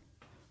yes.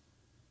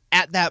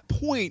 At that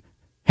point.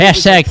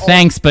 Hashtag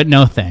thanks, but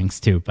no thanks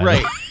too.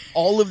 Right.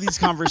 All of these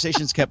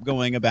conversations kept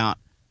going about,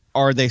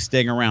 are they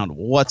staying around?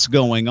 What's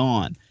going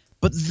on?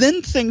 But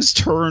then things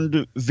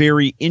turned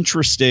very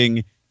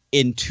interesting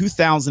in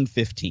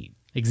 2015.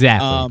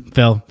 Exactly.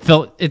 Phil,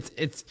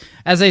 it's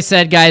as I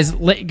said, guys,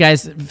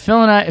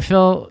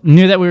 Phil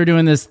knew that we were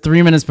doing this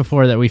 3 minutes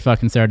before that we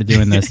fucking started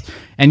doing this.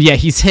 And yeah,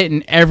 he's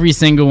hitting every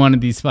single one of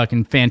these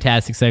fucking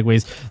fantastic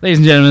segues. Ladies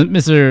and gentlemen,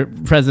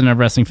 Mr. President of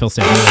Wrestling, Phil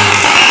Stanley.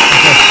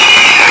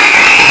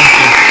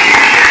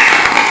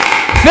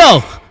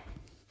 Phil,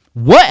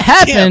 what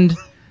happened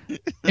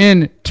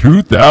in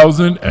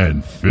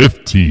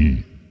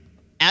 2015.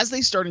 As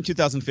they start in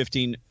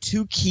 2015,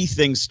 two key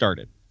things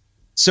started.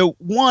 So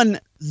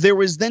one, there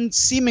was then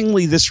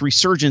seemingly this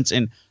resurgence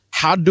in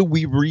how do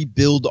we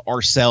rebuild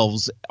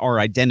ourselves, our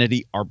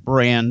identity, our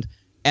brand,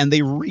 and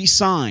they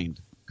re-signed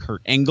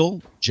Kurt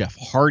Angle, Jeff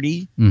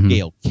Hardy,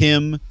 Gail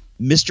Kim,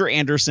 Mr.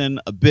 Anderson,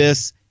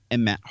 Abyss,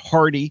 and Matt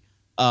Hardy.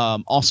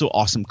 Also,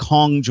 Awesome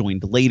Kong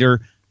joined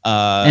later.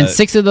 And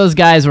 6 of those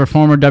guys were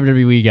former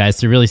WWE guys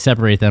to really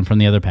separate them from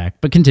the other pack.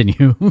 But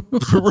continue.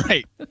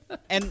 Right.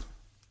 And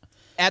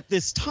at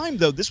this time,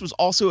 though, this was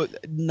also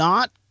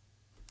not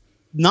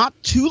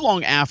too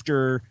long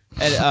after,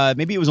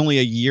 maybe it was only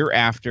a year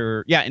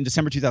after, in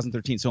December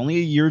 2013. So only a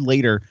year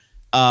later,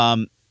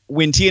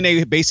 when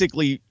TNA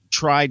basically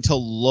tried to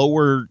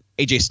lower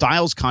AJ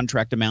Styles'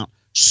 contract amount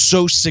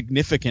so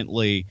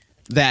significantly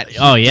that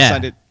he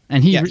decided.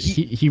 And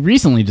he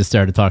recently just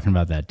started talking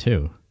about that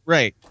too.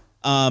 Right.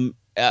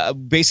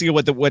 Basically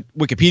what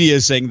Wikipedia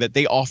is saying, that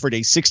they offered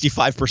a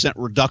 65%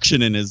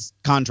 reduction in his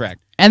contract.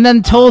 And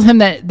then told him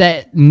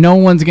that no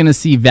one's going to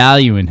see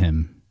value in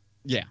him.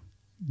 Yeah.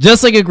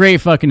 Just like a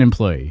great fucking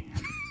employee.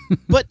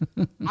 But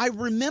I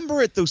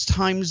remember at those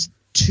times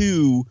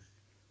too,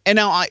 and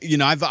now I've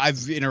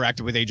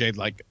interacted with AJ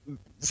like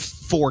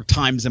 4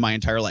 times in my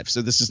entire life,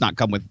 so this does not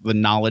come with the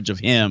knowledge of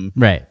him.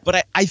 Right.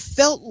 But I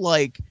felt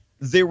like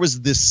there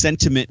was this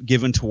sentiment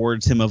given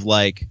towards him of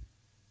like,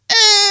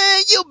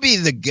 you'll be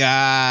the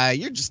guy.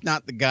 You're just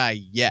not the guy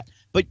yet.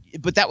 But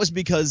that was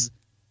because,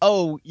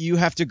 you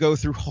have to go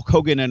through Hulk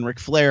Hogan and Ric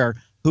Flair,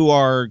 who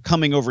are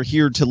coming over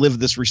here to live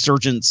this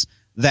resurgence.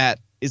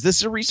 Is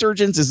this a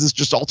resurgence? Is this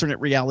just alternate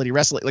reality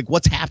wrestling? Like,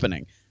 what's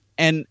happening?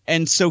 And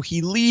so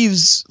he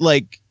leaves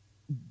like,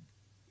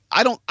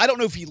 I don't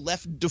know if he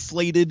left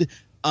deflated,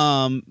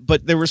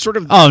 but there was sort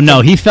of. Oh no,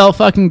 he felt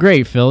fucking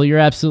great, Phil. You're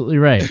absolutely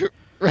right.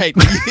 Right.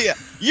 Yeah.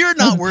 You're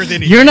not worth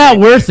anything. You're not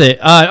worth it.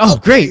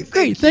 Okay,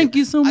 great. Thank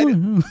you so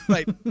much.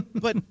 Right.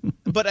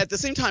 But at the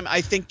same time, I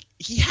think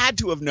he had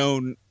to have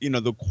known,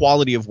 the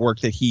quality of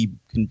work that he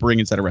can bring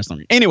inside of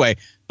wrestling. Anyway,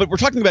 but we're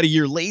talking about a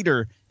year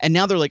later, and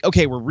now they're like,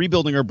 okay, we're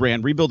rebuilding our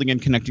brand, rebuilding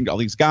and connecting to all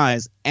these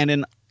guys. And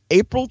in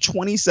April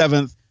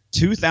 27th,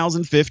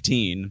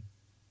 2015,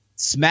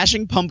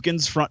 Smashing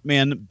Pumpkins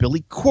frontman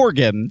Billy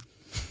Corgan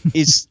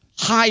is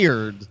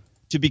hired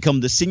to become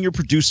the senior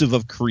producer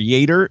of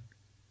creative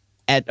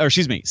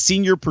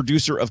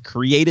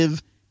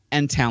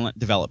and talent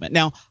development.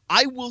 Now,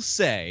 I will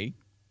say,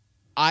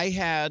 I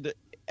had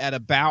at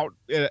about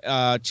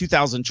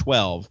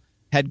 2012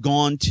 had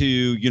gone to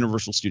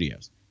Universal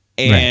Studios,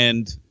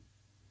 and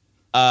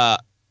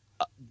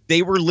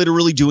they were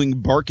literally doing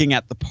Barking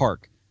at the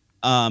Park.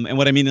 And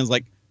what I mean is,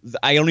 like,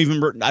 I don't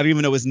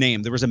even know his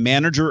name. There was a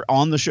manager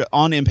on the show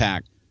on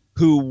Impact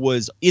who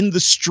was in the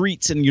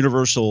streets in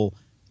Universal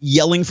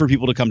yelling for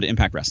people to come to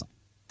Impact Wrestling,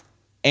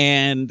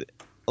 and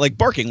like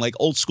barking, like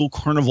old school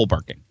carnival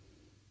barking.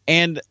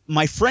 And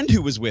my friend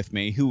who was with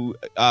me, who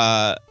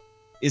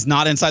is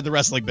not inside the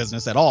wrestling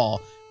business at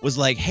all, was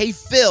like, "Hey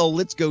Phil,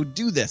 let's go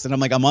do this." And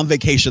I'm like, "I'm on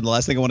vacation. The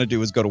last thing I want to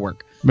do is go to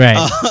work."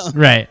 Right,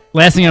 right.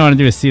 Last thing I want to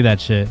do is see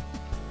that shit.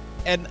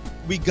 And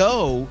we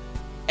go,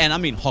 and I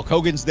mean, Hulk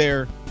Hogan's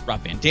there, Rob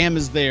Van Dam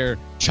is there,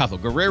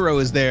 Chavo Guerrero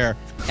is there,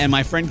 and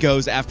my friend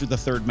goes after the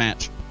third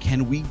match,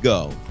 "Can we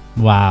go?"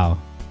 Wow.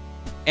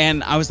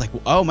 And I was like,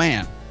 "Oh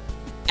man."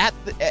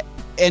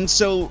 And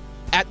so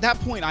at that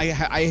point,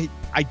 I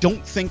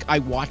don't think I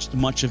watched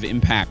much of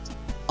Impact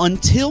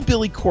until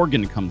Billy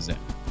Corgan comes in.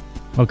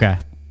 Okay.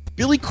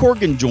 Billy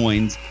Corgan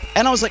joins,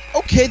 and I was like,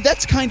 okay,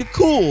 that's kind of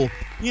cool.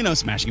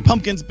 Smashing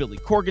Pumpkins, Billy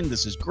Corgan,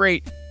 this is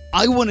great.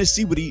 I want to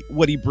see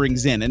what he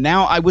brings in. And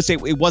now I would say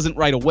it wasn't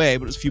right away,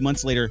 but it was a few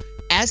months later,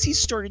 as he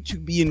started to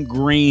be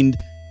ingrained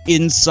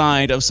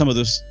inside of some of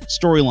those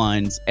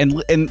storylines.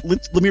 And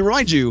let me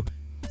remind you,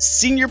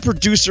 senior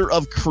producer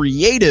of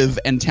creative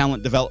and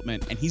talent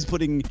development, and he's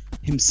putting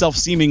himself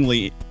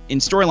seemingly in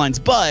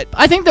storylines. But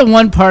I think the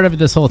one part of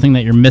this whole thing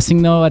that you're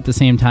missing, though, at the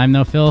same time,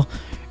 though, Phil,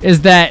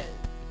 is that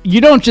you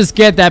don't just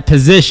get that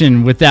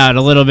position without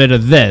a little bit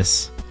of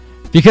this,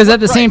 because at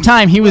the same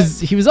time he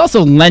was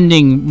also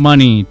lending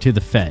money to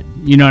the Fed.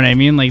 You know what I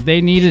mean? Like, they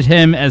needed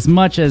him as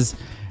much as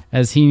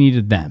he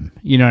needed them.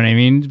 You know what I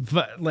mean?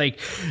 But like,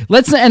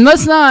 let's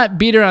not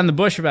beat around the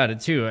bush about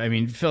it too. I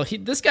mean, Phil,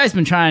 this guy's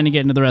been trying to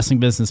get into the wrestling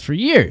business for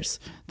years.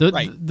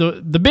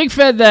 The big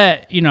Fed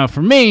that,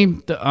 for me,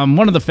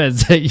 one of the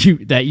Feds that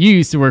you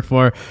used to work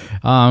for,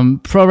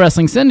 Pro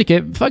Wrestling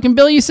Syndicate, fucking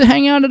Billy used to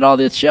hang out at all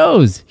the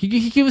shows.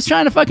 He was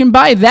trying to fucking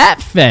buy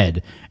that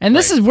Fed. And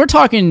we're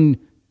talking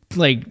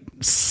like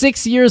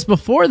 6 years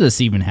before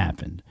this even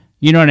happened.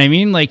 You know what I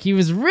mean? Like, he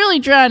was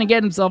really trying to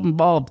get himself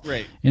involved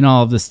in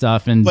all of this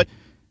stuff. And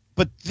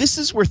but this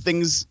is where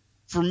things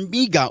for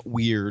me got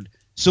weird.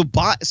 So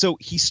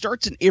he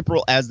starts in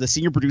April as the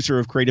senior producer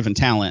of creative and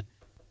talent.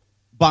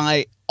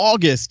 By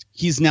August,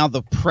 he's now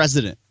the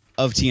president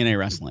of TNA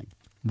Wrestling.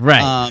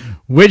 Right.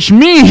 Which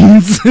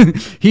means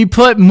he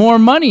put more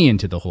money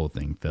into the whole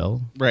thing,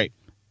 Phil. Right.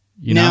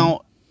 You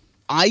know?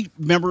 I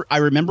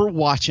remember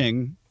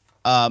watching.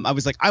 I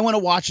was like, I want to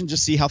watch and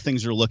just see how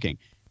things are looking.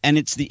 And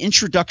it's the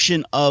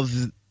introduction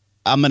of.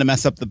 I'm gonna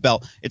mess up the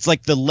belt. It's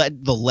like the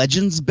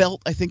Legends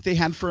belt I think they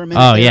had for a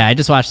minute. Oh yeah, I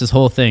just watched this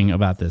whole thing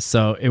about this.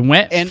 So it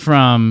went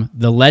from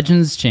the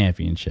Legends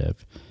Championship,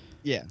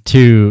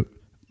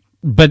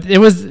 but it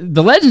was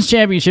the Legends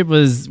Championship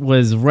was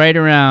right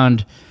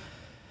around.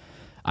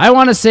 I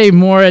want to say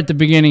more at the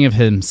beginning of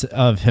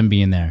him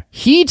being there.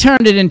 He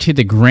turned it into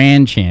the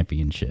Grand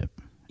Championship.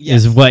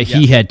 Yes, is what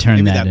he had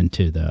turned that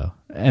into though,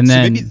 and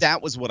then maybe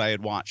that was what I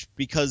had watched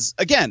because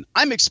again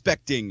I'm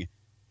expecting.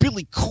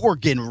 Billy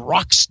Corgan,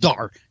 rock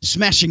star,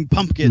 Smashing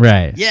Pumpkins.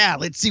 Right. Yeah,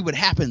 let's see what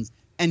happens.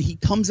 And he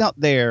comes out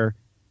there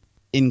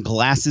in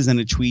glasses and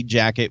a tweed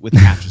jacket with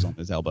patches on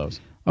his elbows.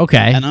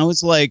 Okay. And I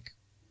was like,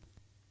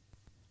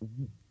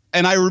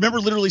 and I remember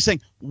literally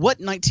saying, what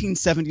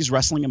 1970s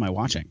wrestling am I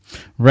watching?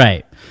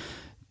 Right.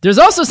 There's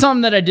also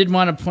something that I did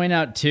want to point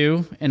out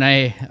too, and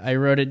I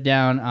wrote it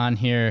down on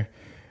here,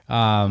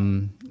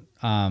 and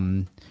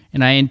I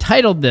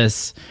entitled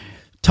this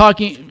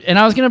talking, and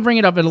I was going to bring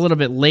it up a little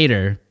bit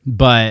later,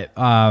 but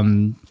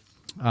Billy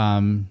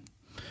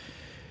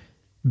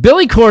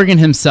Corgan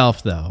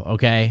himself, though,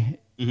 okay,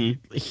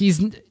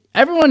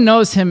 everyone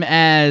knows him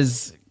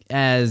as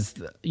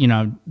you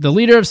know the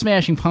leader of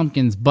Smashing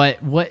Pumpkins,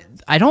 but what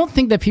I don't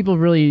think that people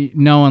really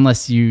know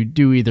unless you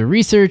do either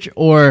research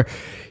or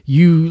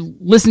you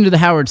listen to the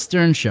Howard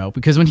Stern show,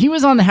 because when he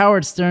was on the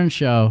Howard Stern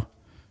show,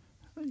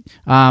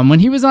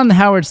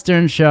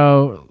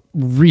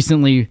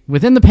 recently,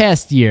 within the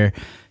past year,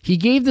 he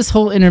gave this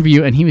whole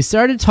interview and he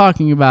started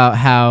talking about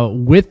how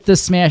with the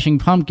Smashing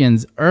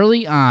Pumpkins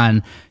early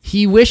on,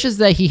 he wishes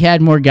that he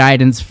had more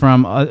guidance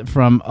from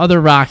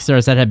other rock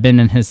stars that have been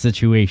in his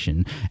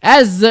situation.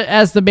 As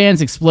the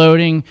band's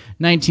exploding,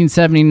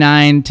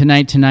 1979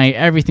 Tonight Tonight,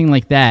 everything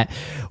like that.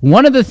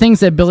 One of the things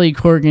that Billy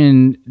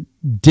Corgan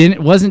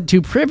wasn't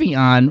too privy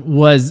on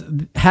was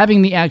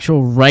having the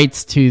actual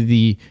rights to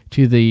the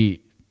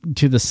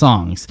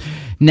songs.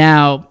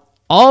 Now,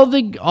 all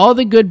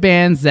the good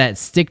bands that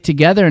stick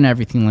together and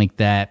everything like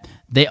that,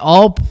 they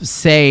all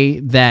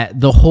say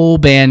that the whole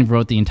band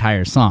wrote the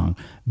entire song.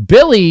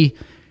 Billy,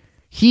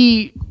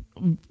 he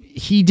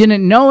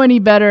didn't know any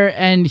better,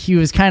 and he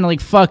was kind of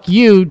like, fuck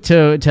you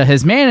to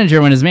his manager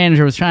when his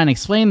manager was trying to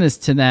explain this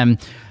to them.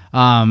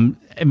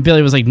 And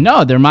Billy was like,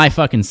 no, they're my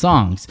fucking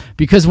songs.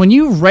 Because when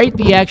you write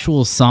the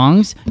actual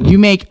songs, you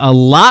make a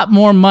lot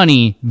more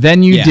money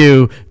than you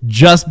do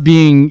just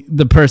being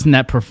the person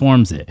that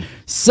performs it.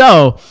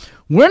 So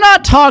we're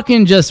not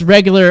talking just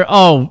regular,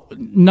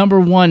 number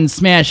one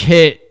smash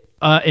hit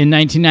in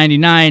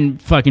 1999,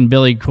 fucking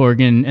Billy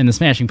Corgan and the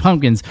Smashing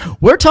Pumpkins.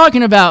 We're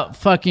talking about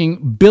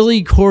fucking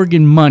Billy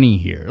Corgan money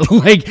here.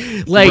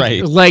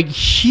 like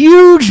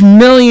huge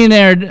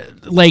millionaire,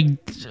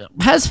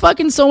 has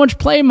fucking so much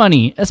play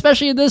money,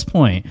 especially at this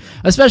point,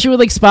 especially with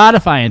like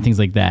Spotify and things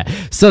like that.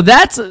 So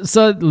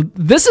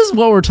this is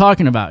what we're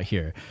talking about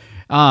here.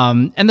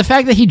 And the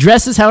fact that he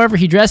dresses however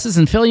he dresses,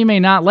 and Phil, you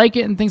may not like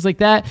it and things like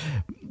that.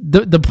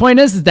 The point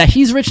is that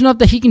he's rich enough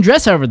that he can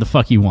dress however the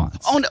fuck he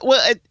wants. Oh, no,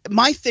 well,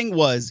 my thing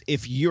was,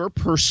 if your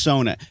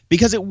persona,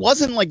 because it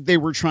wasn't like they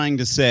were trying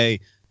to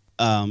say,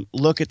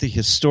 look at the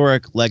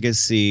historic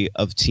legacy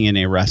of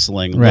TNA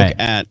wrestling. Right. Look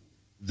at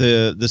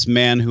this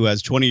man who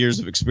has 20 years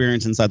of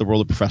experience inside the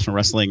world of professional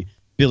wrestling,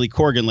 Billy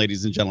Corgan,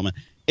 ladies and gentlemen.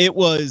 It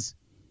was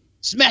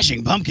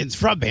Smashing Pumpkins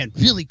frontman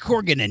Billy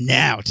Corgan, and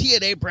now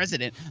TNA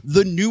president,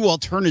 the new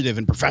alternative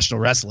in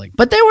professional wrestling.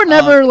 But they were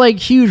never like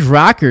huge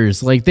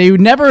rockers. Like they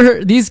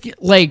never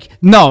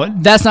no,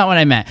 that's not what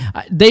I meant.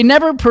 They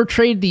never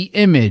portrayed the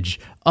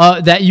image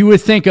that you would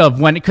think of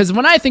because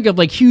when I think of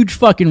like huge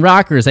fucking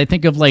rockers, I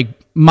think of like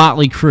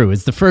Motley Crue.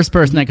 It's the first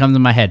person that comes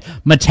in my head.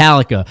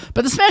 Metallica.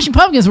 But the Smashing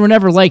Pumpkins were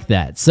never like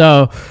that.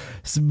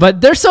 But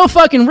they're so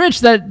fucking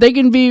rich that they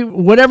can be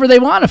whatever they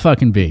want to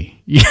fucking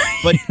be.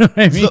 But you know what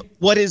I mean?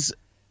 What is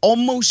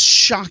almost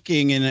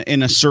shocking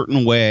in a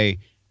certain way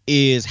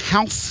is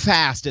how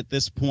fast at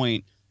this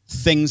point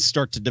things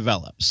start to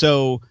develop.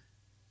 So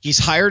he's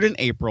hired in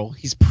April.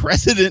 He's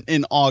president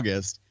in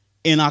August.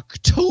 In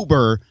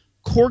October,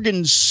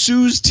 Corgan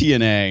sues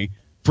TNA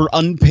for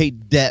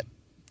unpaid debt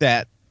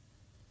that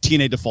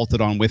TNA defaulted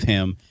on with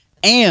him.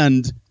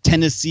 And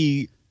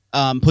Tennessee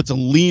puts a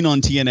lien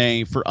on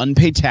TNA for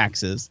unpaid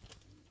taxes.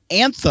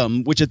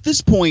 Anthem, which at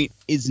this point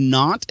is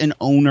not an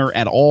owner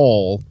at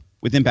all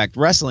with Impact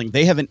Wrestling,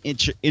 they have an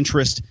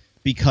interest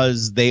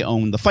because they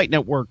own the Fight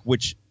Network,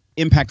 which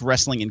Impact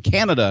Wrestling in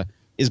Canada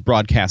is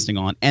broadcasting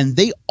on, and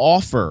they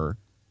offer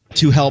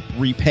to help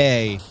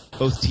repay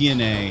both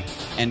TNA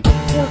and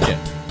Corgan.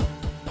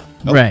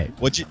 Right.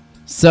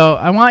 So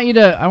I want you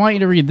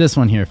to read this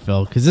one here,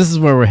 Phil, because this is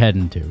where we're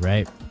heading to,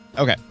 right?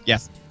 Okay.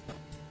 Yes.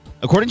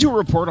 According to a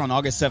report on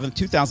August 7th,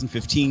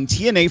 2015,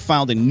 TNA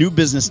filed a new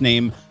business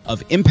name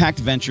of Impact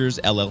Ventures,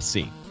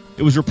 LLC.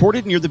 It was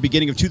reported near the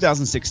beginning of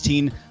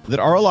 2016 that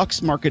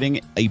Arlox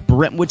Marketing, a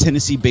Brentwood,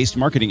 Tennessee-based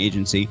marketing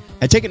agency,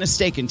 had taken a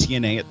stake in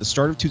TNA at the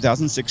start of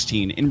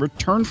 2016 in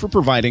return for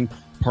providing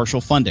partial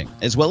funding,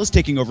 as well as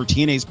taking over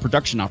TNA's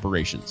production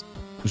operations.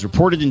 It was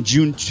reported in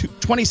June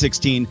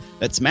 2016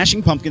 that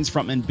Smashing Pumpkins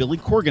frontman Billy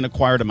Corgan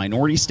acquired a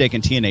minority stake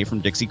in TNA from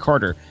Dixie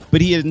Carter,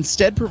 but he had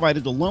instead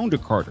provided a loan to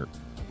Carter.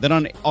 Then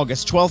on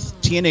August 12th,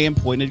 TNA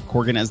appointed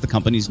Corgan as the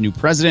company's new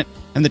president,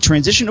 and the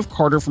transition of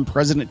Carter from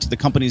president to the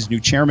company's new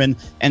chairman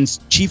and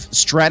chief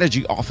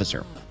strategy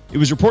officer. It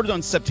was reported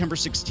on September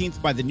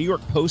 16th by the New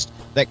York Post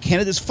that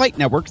Canada's Fight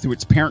Network, through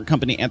its parent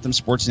company Anthem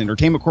Sports and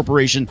Entertainment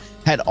Corporation,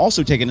 had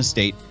also taken a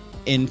stake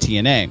in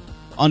TNA.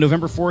 On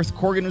November 4th,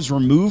 Corgan was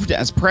removed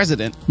as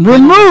president.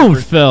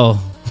 Removed, Phil.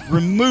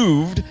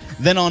 Removed.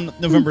 Then on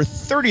November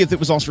 30th, it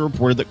was also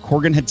reported that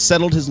Corgan had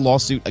settled his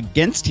lawsuit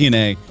against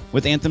TNA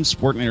with Anthem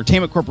Sport and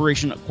Entertainment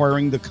Corporation,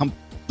 acquiring the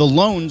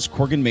loans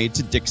Corgan made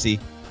to Dixie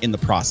in the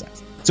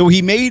process. So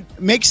he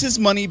makes his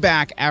money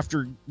back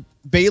after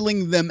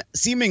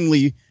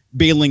seemingly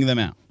bailing them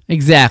out.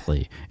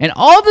 Exactly. And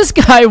all this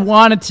guy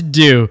wanted to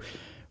do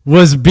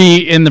was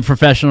be in the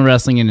professional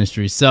wrestling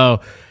industry.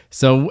 So,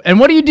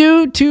 and what do you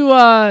do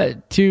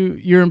to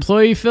your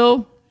employee,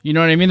 Phil? You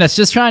know what I mean? That's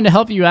just trying to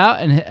help you out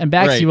and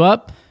backs Right. you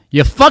up.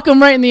 You fuck them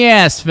right in the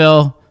ass,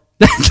 Phil.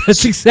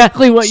 That's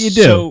exactly what you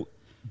do. So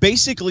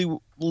basically,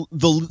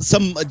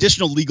 some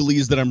additional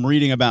legalese that I'm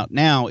reading about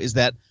now is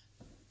that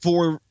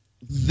for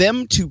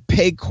them to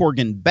pay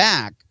Corgan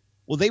back,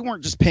 well, they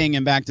weren't just paying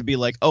him back to be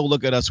like, oh,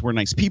 look at us, we're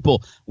nice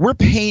people. We're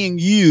paying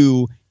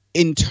you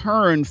in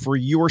turn for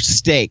your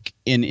stake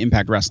in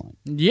Impact Wrestling.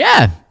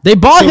 Yeah, they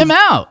bought him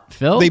out,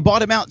 Phil. They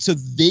bought him out, so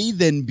they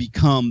then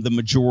become the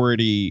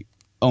majority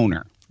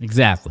owner.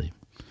 Exactly.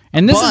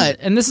 And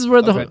this is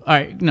where the all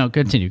right. No,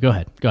 continue. Go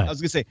ahead. I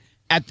was gonna say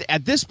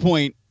at this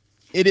point,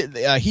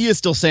 he is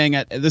still saying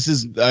this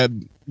is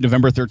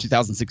November 3rd,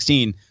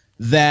 2016,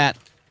 that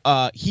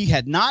he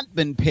had not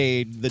been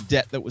paid the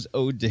debt that was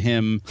owed to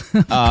him.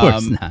 Of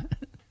course not.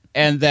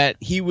 And that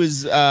he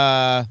was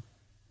and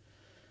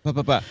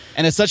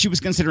as such, he was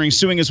considering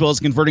suing as well as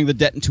converting the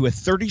debt into a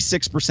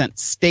 36%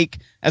 stake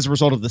as a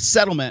result of the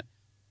settlement.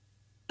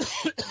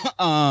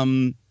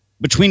 Between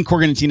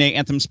Corgan and TNA,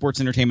 Anthem Sports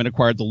Entertainment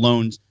acquired the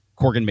loans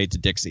Corgan made to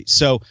Dixie.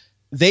 So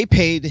they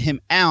paid him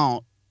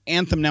out.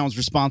 Anthem now is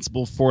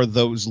responsible for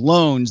those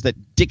loans that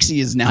Dixie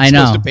is now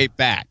supposed to pay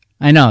back.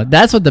 I know.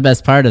 That's what the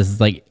best part is.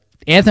 It's like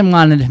Anthem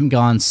wanted him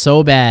gone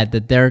so bad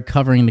that they're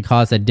covering the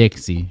cost that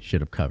Dixie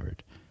should have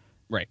covered.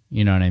 Right.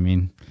 You know what I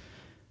mean?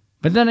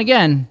 But then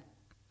again,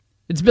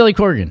 it's Billy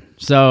Corgan.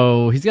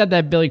 So he's got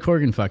that Billy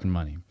Corgan fucking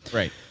money.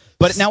 Right.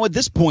 But now at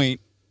this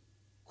point,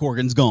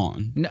 Corgan's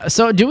gone.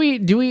 So do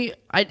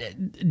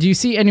you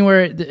see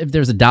anywhere if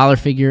there's a dollar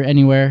figure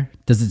anywhere?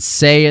 Does it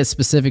say a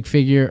specific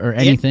figure or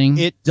anything?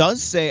 It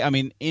does say. I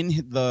mean, in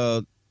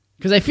the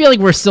because I feel like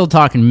we're still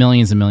talking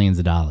millions and millions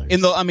of dollars.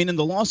 In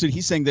the lawsuit,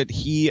 he's saying that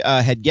he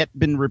had yet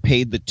been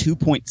repaid the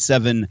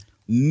 $2.7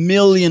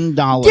 million.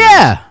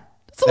 Yeah,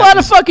 that's a lot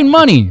of fucking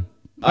money.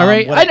 All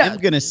right, what I'm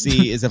gonna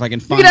see is if I can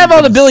find. You can have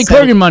all the Billy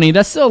Corgan money.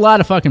 That's still a lot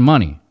of fucking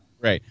money.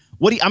 Right.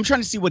 I'm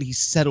trying to see what he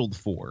settled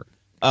for.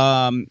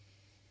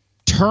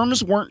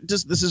 Terms weren't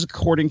just. This is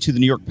according to the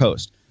New York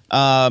Post.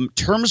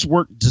 Terms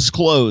weren't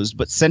disclosed,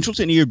 but central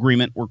to any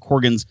agreement were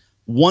Corgan's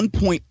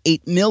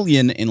 $1.8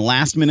 million in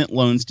last-minute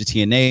loans to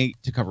TNA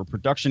to cover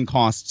production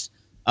costs.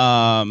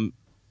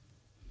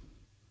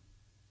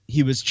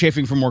 He was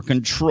chafing for more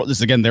control. This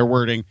is again their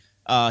wording.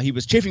 He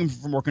was chafing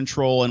for more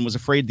control and was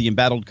afraid the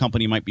embattled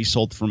company might be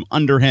sold from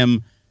under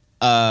him.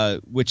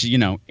 Which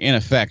in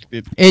effect,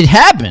 it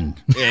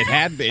happened. It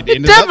had.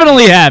 It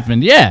definitely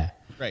happened. Yeah.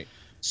 Right.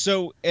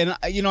 So, and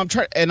I'm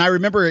trying, and I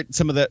remember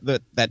some of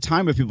that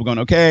time of people going,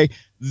 okay,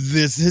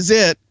 this is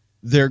it.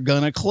 They're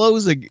gonna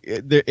close.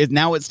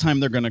 Now it's time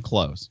they're gonna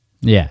close.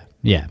 Yeah.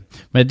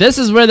 But this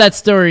is where that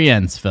story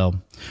ends, Phil,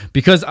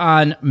 because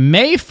on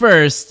May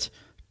 1st,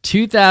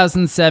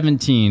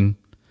 2017,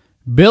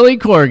 Billy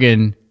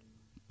Corgan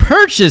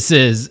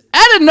purchases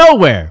out of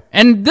nowhere,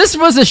 and this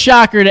was a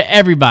shocker to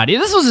everybody.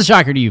 This was a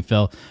shocker to you,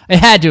 Phil. It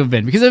had to have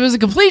been, because it was a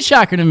complete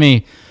shocker to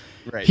me.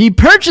 Right. He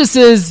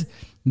purchases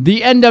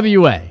the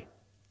NWA.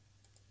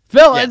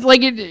 Phil,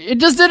 it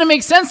just didn't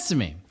make sense to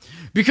me,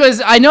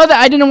 because I know that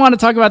I didn't want to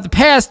talk about the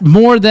past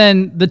more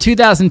than the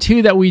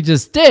 2002 that we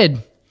just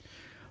did,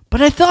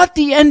 but I thought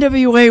the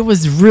NWA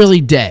was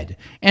really dead,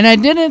 and I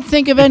didn't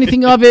think of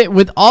anything of it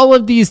with all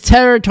of these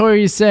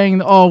territories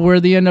saying, oh, we're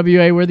the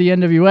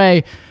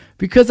NWA,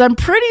 because I'm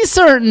pretty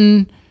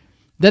certain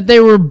that they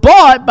were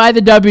bought by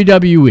the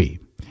WWE.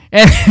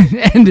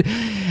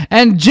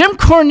 And Jim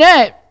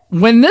Cornette,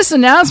 when this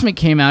announcement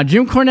came out,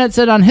 Jim Cornette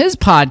said on his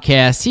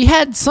podcast, he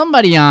had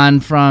somebody on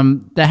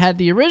that had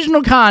the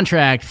original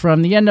contract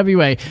from the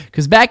NWA,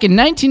 because back in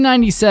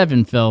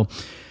 1997, Phil,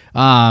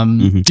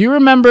 Do you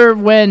remember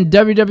when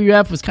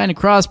WWF was kind of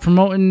cross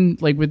promoting,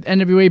 like with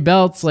NWA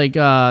belts, like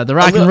the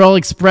Rock and Roll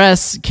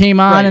Express came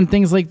on and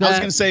things like that? I was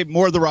going to say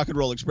more of the Rock and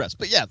Roll Express,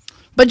 but yeah.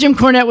 But Jim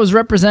Cornette was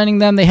representing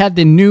them. They had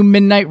the new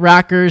Midnight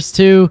Rockers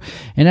too,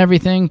 and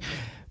everything.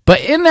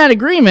 But in that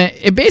agreement,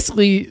 it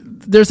basically,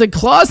 there's a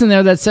clause in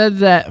there that said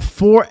that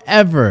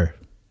forever.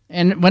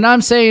 And when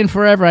I'm saying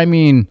forever, I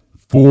mean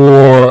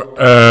forever.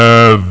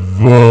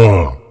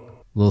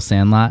 Little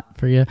Sandlot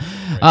for you.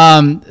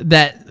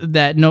 That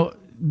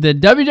the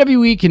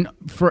WWE can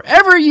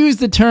forever use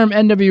the term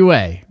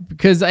NWA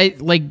because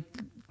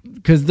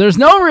there's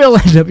no real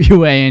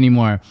NWA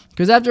anymore.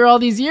 Because after all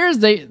these years,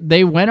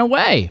 they went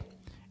away,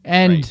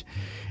 and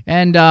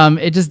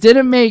it just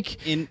didn't make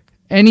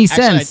any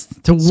sense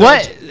to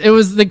what it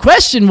was. The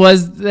question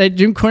was that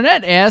Jim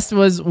Cornette asked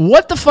was,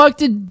 what the fuck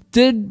did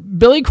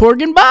Billy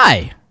Corgan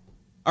buy?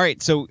 All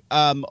right, so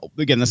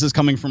again, this is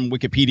coming from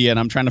Wikipedia, and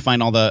I'm trying to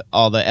find all the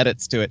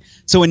edits to it.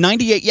 So in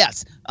 '98,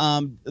 yes,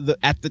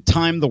 at the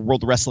time, the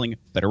World Wrestling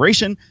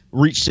Federation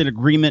reached an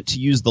agreement to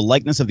use the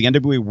likeness of the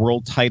NWA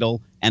World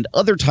Title and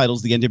other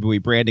titles, the NWA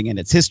branding and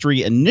its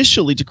history,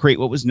 initially to create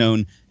what was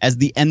known as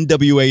the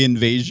NWA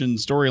Invasion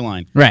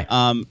storyline. Right.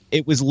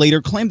 It was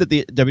later claimed that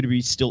the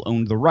WWE still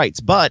owned the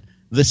rights, but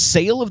the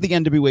sale of the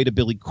NWA to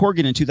Billy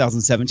Corgan in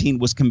 2017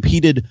 was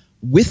completed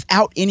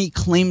without any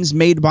claims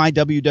made by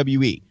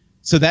WWE.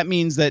 So that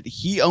means that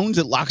he owns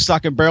it lock,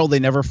 stock, and barrel. They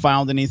never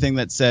filed anything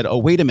that said, oh,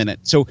 wait a minute.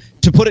 So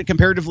to put it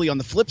comparatively on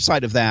the flip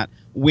side of that,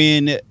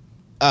 when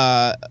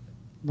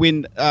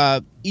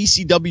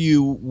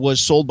ECW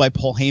was sold by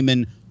Paul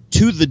Heyman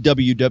to the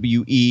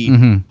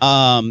WWE,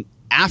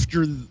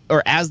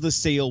 as the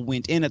sale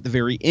went in at the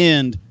very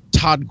end,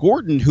 Todd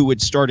Gordon, who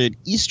had started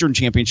Eastern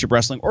Championship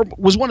Wrestling, or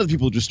was one of the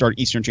people who just started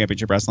Eastern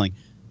Championship Wrestling,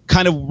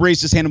 kind of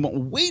raised his hand and went,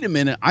 wait a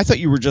minute, I thought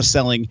you were just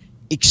selling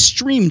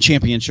Extreme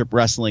Championship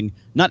Wrestling,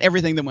 not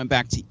everything that went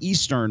back to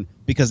Eastern,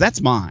 because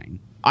that's mine.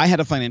 I had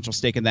a financial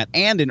stake in that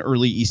and in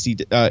early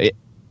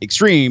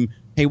Extreme.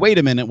 Hey, wait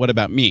a minute, what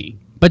about me?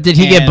 But did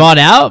he get bought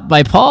out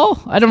by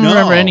Paul? I don't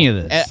remember any of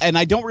this. And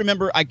I don't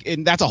remember,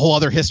 and that's a whole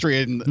other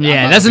history. And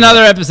yeah, that's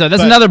another episode.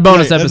 That's another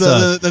bonus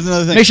episode. That's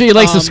another thing. Make sure you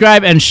like,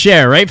 subscribe, and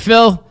share, right,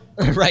 Phil?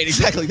 Right,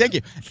 exactly. Thank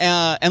you.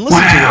 And listen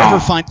to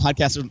whatever fine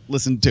podcast to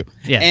listen to.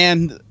 Yeah.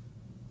 And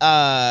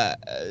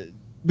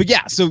but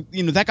yeah, so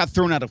that got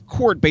thrown out of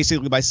court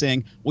basically by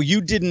saying, well, you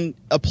didn't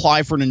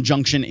apply for an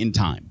injunction in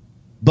time.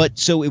 But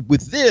so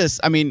with this,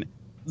 I mean,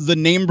 the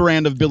name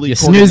brand of Billy Corgan,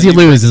 snooze you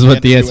lose is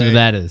what the answer to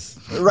that is.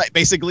 Right,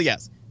 basically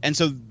yes. And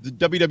so the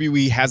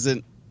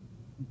WWE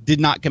did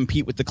not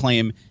compete with the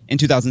claim in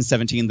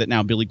 2017 that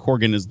now Billy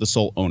Corgan is the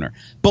sole owner.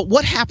 But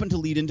what happened to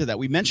lead into that?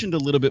 We mentioned a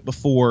little bit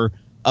before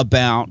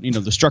about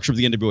the structure of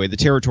the NWA, the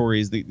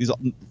territories, these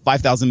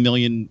 5,000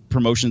 million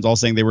promotions all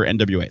saying they were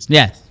NWAs.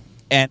 Yes.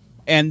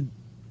 And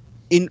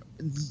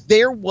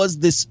there was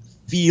this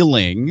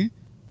feeling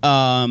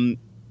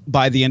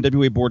by the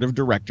NWA board of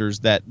directors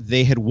that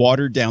they had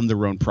watered down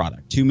their own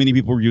product. Too many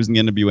people were using the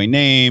NWA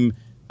name,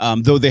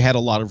 though they had a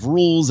lot of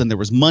rules and there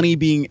was money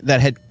that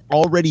had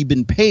already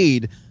been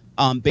paid.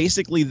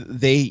 Basically,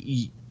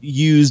 they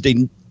used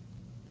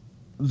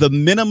the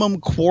minimum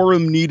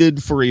quorum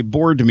needed for a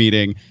board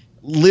meeting,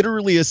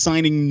 literally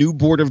assigning new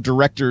board of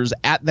directors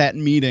at that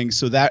meeting,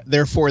 so that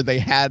therefore they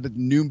had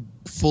new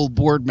full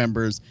board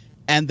members.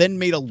 And then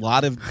made a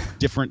lot of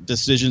different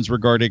decisions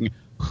regarding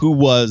who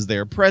was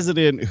their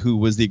president, who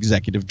was the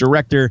executive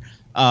director.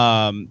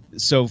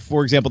 So,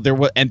 for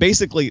example, and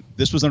basically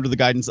this was under the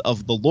guidance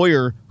of the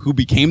lawyer who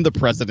became the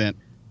president,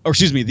 or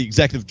excuse me, the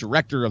executive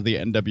director of the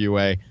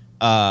NWA.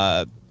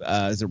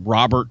 Is it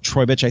Robert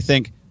Troubich? I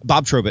think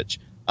Bob Troubich.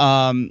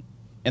 And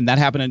that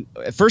happened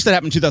at first. That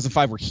happened in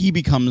 2005, where he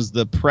becomes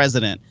the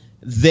president.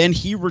 Then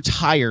he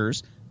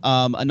retires.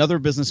 Another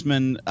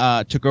businessman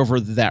took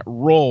over that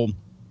role.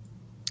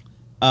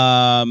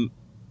 One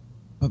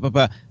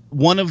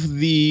of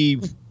the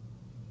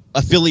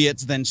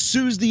affiliates then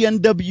sues the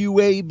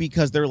NWA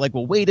because they're like,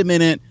 well, wait a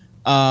minute,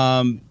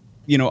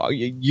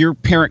 your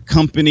parent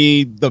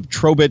company, the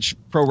Troubich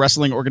Pro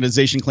Wrestling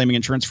Organization, claiming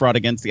insurance fraud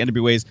against the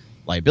NWA's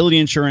liability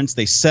insurance.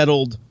 They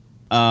settled,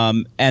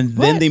 and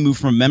then they moved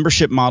from a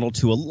membership model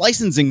to a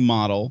licensing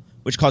model,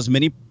 which caused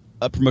many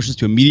promotions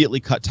to immediately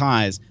cut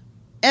ties,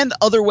 and the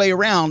other way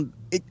around.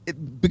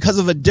 Because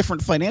of a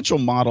different financial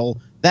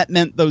model, that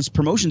meant those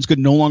promotions could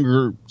no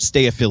longer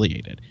stay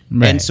affiliated.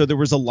 Right. And so there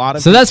was a lot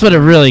of... So that's what it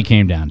really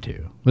came down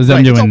to, was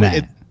them doing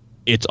that.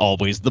 It's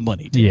always the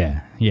money.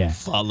 Yeah.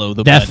 Follow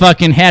the that money.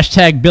 Fucking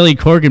hashtag Billy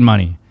Corgan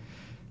money.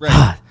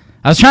 Right.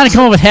 I was trying to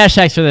come up with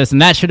hashtags for this, and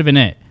that should have been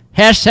it.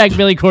 Hashtag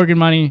Billy Corgan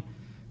money.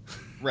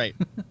 Right.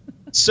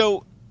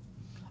 So...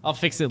 I'll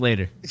fix it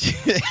later.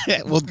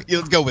 Well,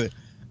 let's go with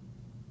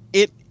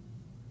it.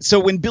 So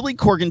when Billy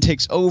Corgan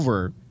takes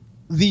over...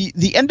 The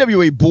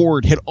NWA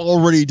board had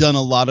already done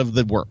a lot of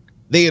the work.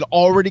 They had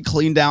already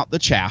cleaned out the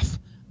chaff.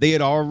 They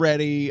had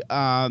already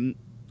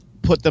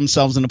put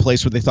themselves in a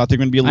place where they thought they were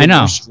going to be a I little know.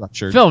 more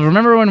structured. Phil,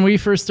 remember when we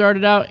first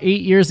started out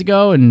 8 years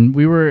ago and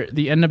we were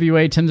the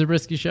NWA Tim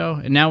Zabriskie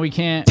show, and now we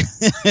can't?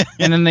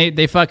 And then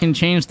they fucking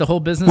changed the whole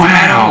business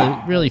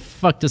model. It really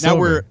fucked us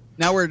over.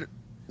 Now we're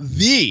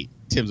the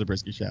Tim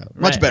Zabriskie show.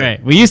 Much better.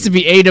 Right. We used to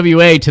be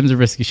AWA Tim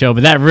Zabriskie show,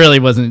 but that really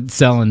wasn't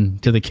selling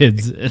to the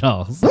kids at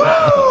all.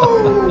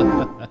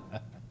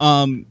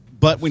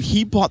 But when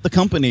he bought the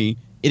company,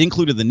 it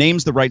included the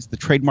names, the rights, the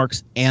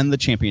trademarks, and the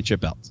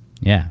championship belts.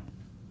 Yeah.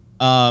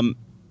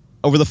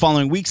 Over the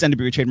following weeks,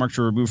 NWA trademarks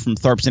were removed from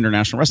Tharp's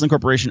International Wrestling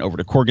Corporation over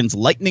to Corgan's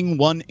Lightning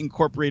One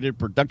Incorporated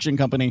production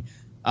company.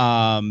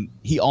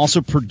 He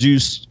also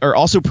purchased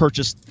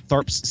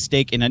Tharp's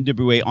stake in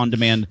NWA On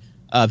Demand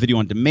video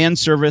on demand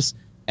service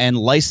and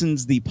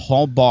licensed the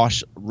Paul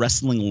Bosch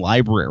Wrestling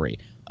Library.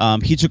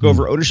 He took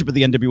over ownership of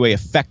the NWA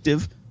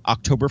effective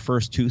October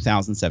 1st,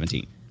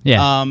 2017.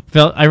 Yeah.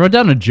 Phil, I wrote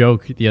down a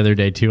joke the other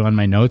day too on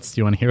my notes.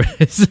 Do you want to hear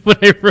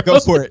what I wrote? Go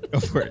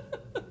for it.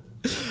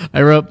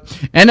 I wrote,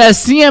 and as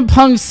CM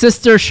Punk's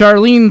sister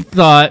Charlene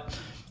thought,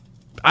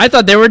 I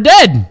thought they were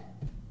dead.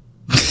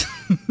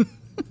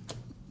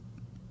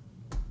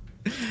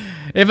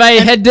 If I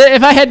had delivered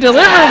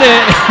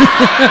it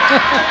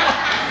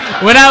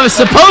when I was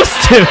supposed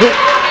to,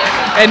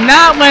 and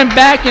not went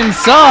back and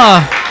saw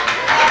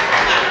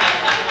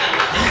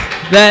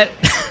that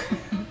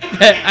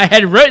I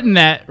had written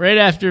that right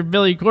after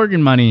Billy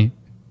Corgan money,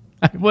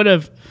 I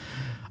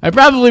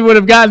probably would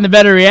have gotten the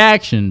better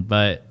reaction,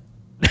 but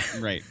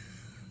right.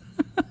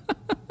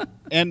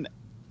 And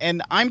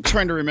I'm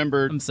trying to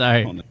remember. I'm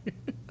sorry.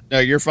 No,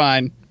 you're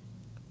fine.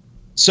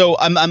 So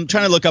I'm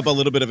trying to look up a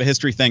little bit of a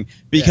history thing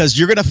because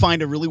you're going to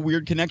find a really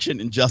weird connection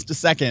in just a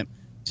second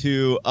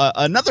to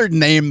another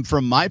name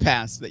from my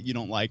past that you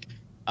don't like.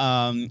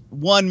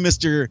 One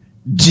Mr.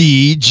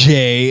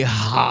 DJ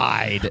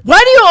Hyde. Why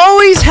do you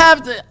always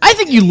have to? I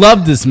think you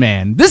love this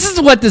man. This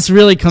is what this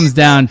really comes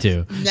down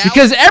to.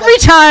 Because every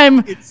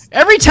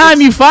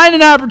time you find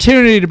an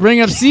opportunity to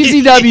bring up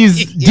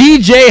CZW's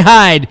DJ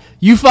Hyde,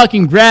 you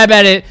fucking grab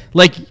at it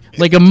like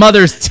a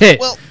mother's tit.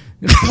 Well,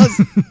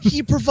 because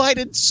he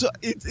provided.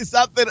 It's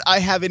not that I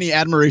have any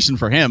admiration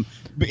for him.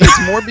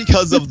 It's more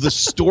because of the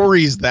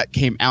stories that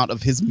came out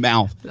of his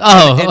mouth.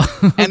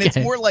 Oh, and it's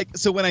more like,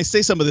 so when I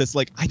say some of this,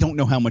 like, I don't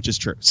know how much is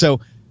true.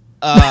 So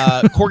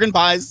Corgan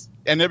buys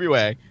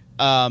NWA.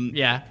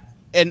 Yeah.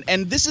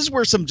 And this is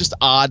where some just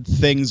odd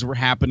things were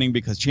happening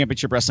because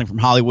Championship Wrestling from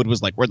Hollywood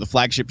was like, we're the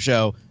flagship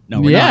show.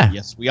 No, we're not.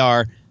 Yes, we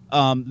are.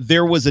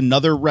 There was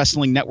another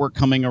wrestling network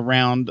coming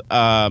around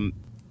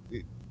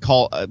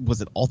called,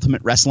 was it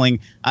Ultimate Wrestling?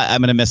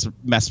 I'm going to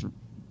misrepresent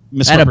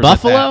At a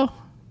Buffalo? That.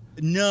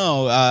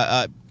 No,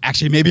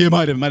 actually, maybe it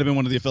might have been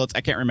one of the affiliates.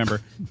 I can't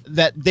remember.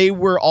 That they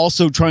were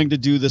also trying to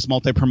do this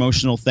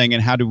multi-promotional thing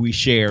and how do we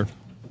share.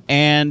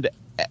 And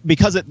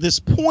because at this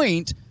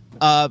point,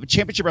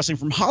 Championship Wrestling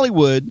from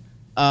Hollywood,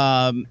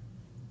 I'm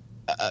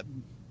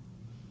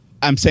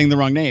saying the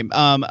wrong name.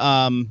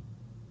 The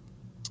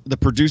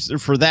producer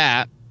for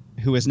that,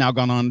 who has now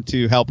gone on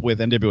to help with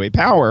NWA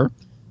Power,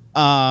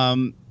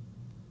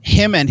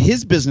 him and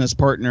his business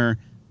partner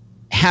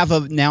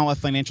have now a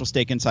financial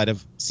stake inside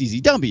of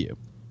CZW.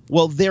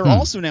 Well, they're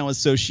also now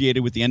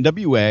associated with the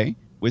NWA,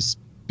 with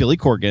Billy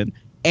Corgan,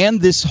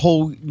 and this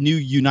whole new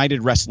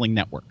United Wrestling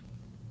Network.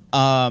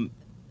 And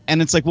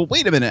it's like, well,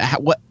 wait a minute.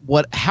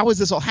 How is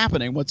this all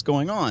happening? What's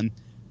going on?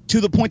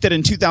 To the point that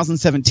in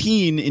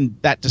 2017, in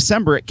that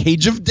December at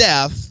Cage of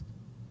Death,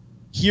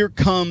 here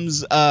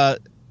comes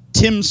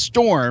Tim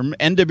Storm,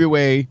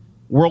 NWA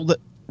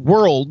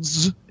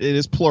Worlds, it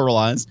is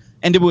pluralized,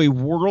 NWA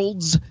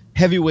Worlds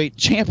Heavyweight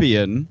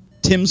Champion,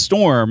 Tim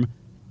Storm,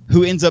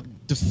 who ends up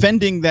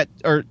defending that,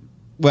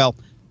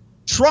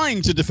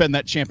 trying to defend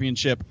that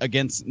championship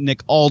against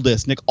Nick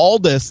Aldis. Nick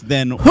Aldis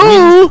then wins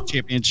the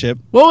championship.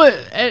 Well,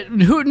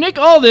 Nick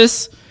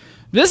Aldis,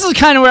 this is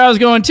kind of where I was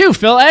going too,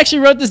 Phil. I actually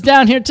wrote this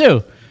down here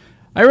too.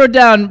 I wrote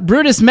down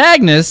Brutus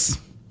Magnus,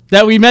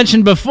 that we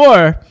mentioned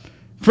before,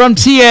 from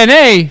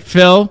TNA,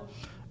 Phil,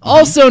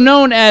 also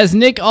known as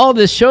Nick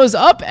Aldis, shows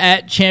up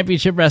at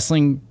Championship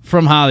Wrestling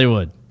from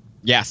Hollywood.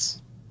 Yes.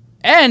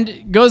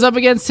 And goes up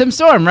against Tim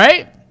Storm,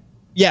 right?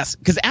 Yes,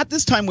 because at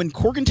this time when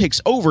Corgan takes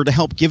over to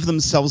help give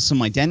themselves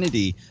some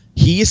identity,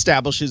 he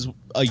establishes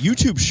a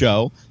YouTube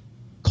show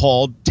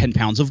called 10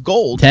 Pounds of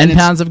Gold. 10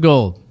 Pounds of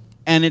Gold.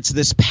 And it's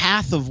this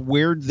path of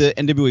where the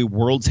NWA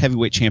World's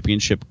Heavyweight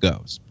Championship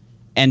goes.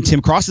 And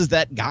Tim Cross is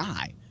that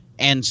guy.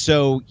 And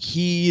so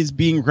he is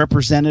being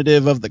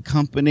representative of the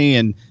company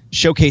and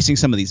showcasing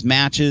some of these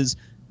matches.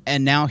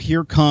 And now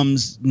here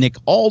comes Nick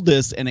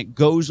Aldis, and it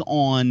goes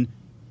on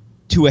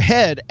to a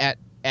head at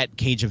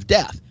Cage of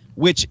Death,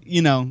 which,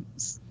 you know,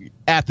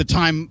 at the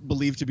time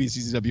believed to be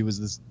CZW was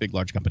this big,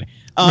 large company.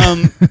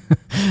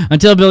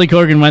 Until Billy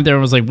Corgan went there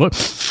and was like,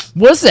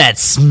 what's that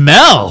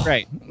smell?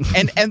 Right.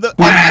 And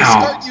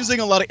I start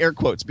using a lot of air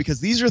quotes because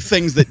these are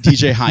things that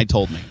DJ Hyde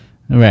told me.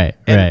 Right.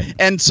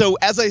 And so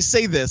as I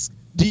say this,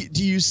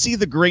 do you see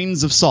the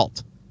grains of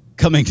salt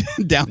coming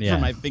down Yeah.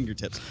 from my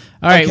fingertips.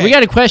 All right, Okay. we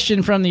got a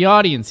question from the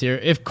audience here.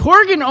 If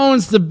Corgan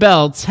owns the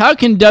belts, how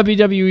can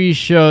WWE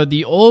show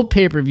the old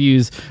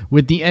pay-per-views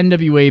with the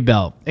NWA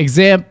belt?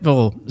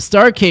 Example,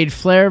 Starrcade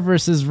Flair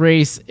versus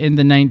Race in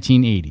the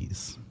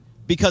 1980s.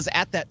 Because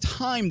at that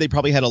time they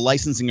probably had a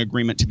licensing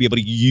agreement to be able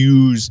to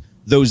use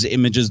those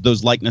images,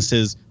 those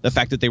likenesses, the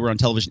fact that they were on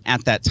television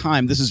at that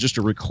time. This is just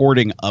a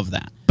recording of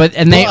that.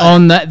 They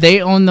own that.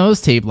 They own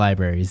those tape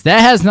libraries.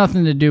 That has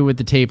nothing to do with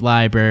the tape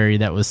library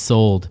that was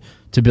sold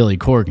to Billy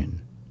Corgan.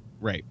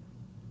 Right.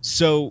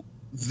 So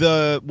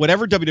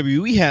whatever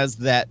WWE has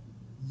that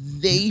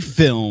they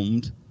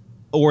filmed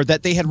or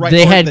that they had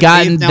They had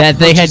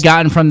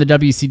gotten from the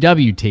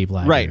WCW tape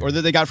library. right, or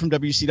that they got from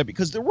WCW,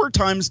 because there were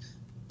times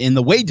in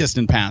the way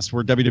distant past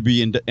where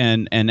WWE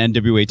and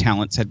NWA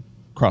talents had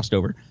crossed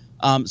over.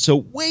 So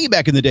way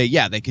back in the day,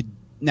 yeah, they could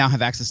now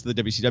have access to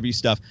the WCW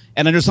stuff.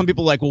 And I know some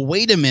people are like, well,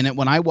 wait a minute,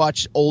 when I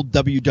watch old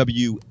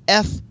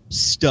WWF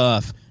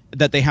stuff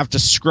that they have to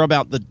scrub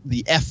out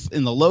the F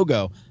in the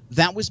logo,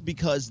 that was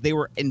because they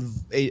were in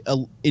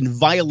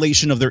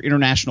violation of their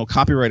international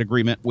copyright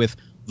agreement with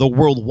the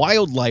World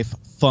Wildlife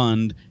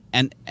Fund,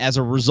 and as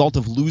a result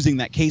of losing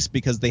that case,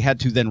 because they had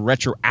to then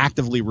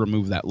retroactively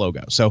remove that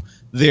logo. So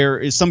there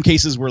is some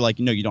cases where, like,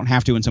 no, you don't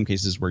have to, and some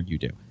cases where you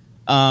do.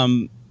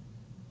 Right.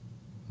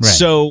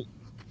 So,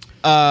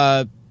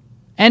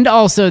 and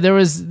also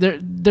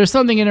there's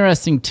something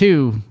interesting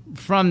too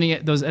from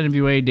those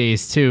NWA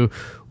days too,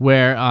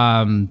 where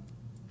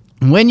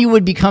when you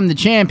would become the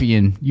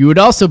champion, you would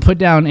also put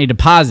down a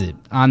deposit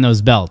on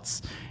those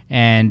belts,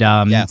 and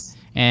yes.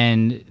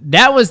 And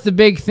that was the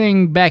big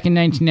thing back in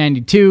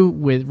 1992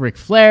 with Ric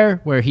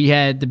Flair, where he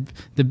had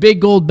the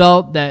big gold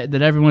belt that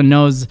everyone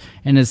knows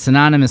and is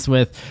synonymous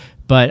with.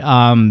 But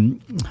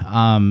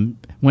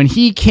when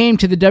he came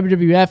to the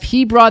WWF,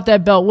 he brought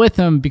that belt with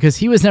him because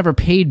he was never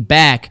paid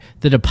back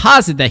the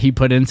deposit that he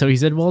put in. So he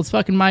said, "Well, it's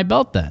fucking my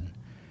belt then."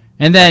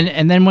 And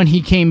then when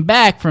he came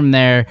back from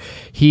there,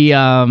 he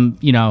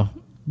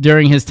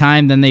during his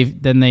time, then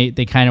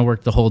they kind of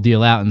worked the whole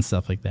deal out and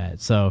stuff like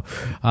that. So,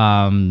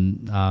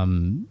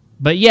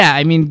 but yeah,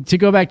 I mean, to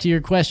go back to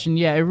your question,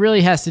 yeah, it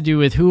really has to do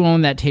with who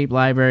owned that tape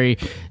library.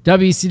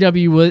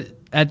 WCW was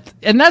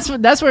and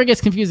that's where it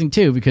gets confusing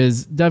too,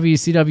 because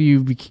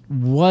WCW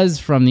was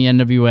from the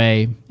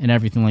NWA and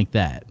everything like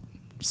that.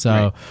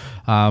 So,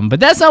 right. But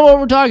that's not what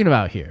we're talking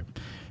about here.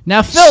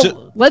 Now,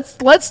 Phil,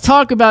 let's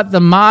talk about the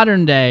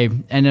modern day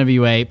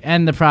NWA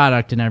and the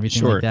product and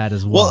everything like that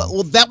as well.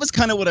 Well, that was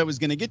kind of what I was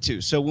going to get to.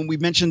 So when we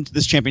mentioned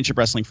this Championship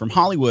Wrestling from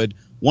Hollywood,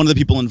 one of the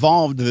people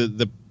involved,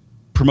 the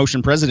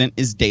promotion president,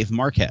 is Dave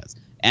Marquez,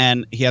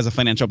 and he has a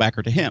financial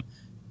backer to him.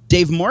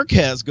 Dave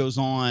Marquez goes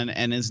on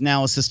and is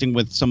now assisting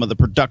with some of the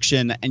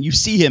production, and you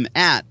see him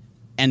at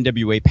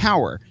NWA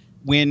Power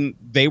when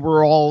they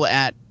were all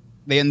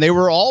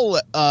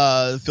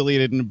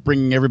affiliated in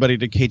bringing everybody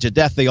to Cage of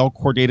Death. They all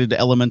coordinated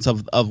elements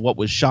of what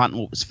was shot and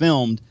what was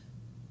filmed.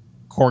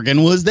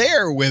 Corgan was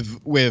there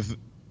with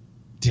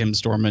Tim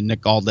Storm and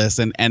Nick Aldis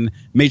and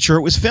made sure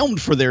it was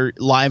filmed for their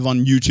live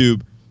on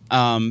YouTube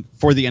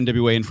for the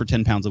NWA and for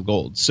 10 Pounds of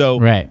Gold. So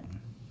right.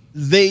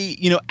 They,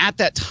 at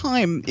that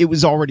time, it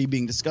was already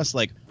being discussed,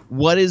 like,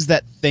 what is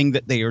that thing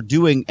that they are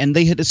doing? And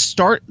they had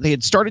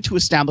started to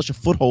establish a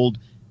foothold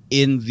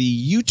in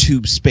the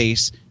YouTube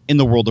space in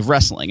the world of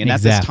wrestling. And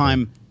at this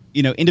time,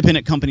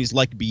 independent companies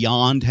like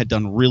Beyond had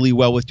done really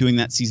well with doing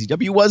that.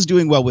 CZW was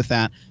doing well with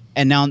that.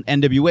 And now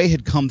NWA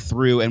had come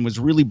through and was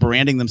really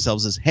branding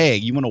themselves as, hey,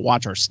 you want to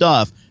watch our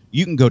stuff,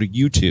 you can go to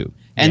YouTube.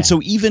 And so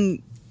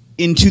even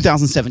in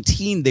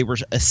 2017, they were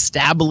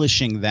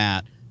establishing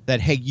that,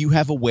 hey, you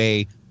have a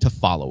way to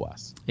follow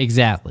us.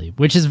 Exactly,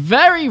 which is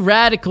very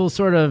radical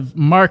sort of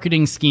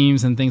marketing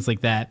schemes and things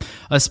like that,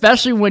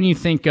 especially when you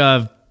think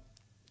of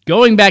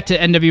going back to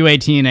NWA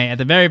TNA at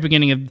the very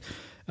beginning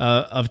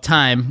of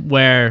time,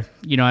 where,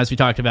 as we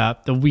talked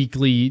about, the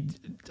weekly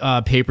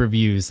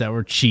pay-per-views that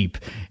were cheap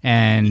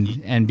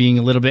and being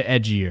a little bit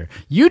edgier.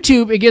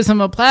 YouTube, it gives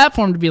them a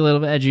platform to be a little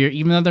bit edgier,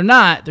 even though they're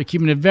not. They're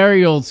keeping it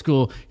very old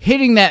school,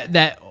 hitting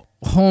that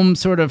home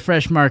sort of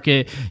fresh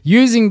market,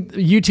 using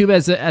YouTube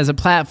as a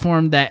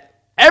platform that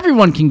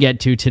everyone can get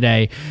to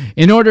today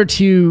in order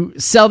to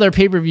sell their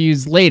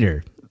pay-per-views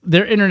later.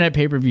 Their internet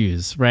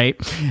pay-per-views, right?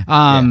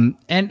 And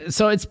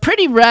so it's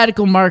pretty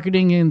radical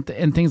marketing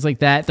and things like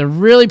that. They're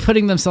really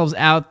putting themselves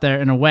out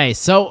there in a way.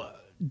 So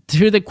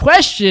to the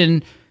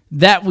question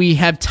that we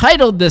have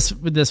titled this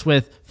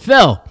with,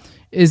 Phil,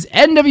 is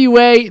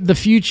NWA the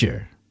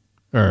future?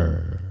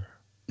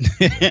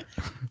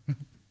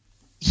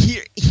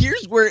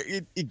 Here's where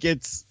it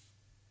gets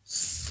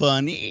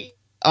funny.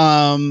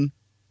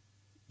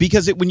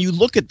 Because when you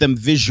look at them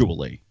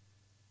visually,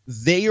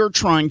 they are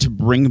trying to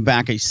bring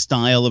back a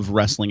style of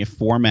wrestling, a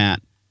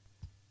format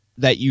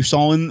that you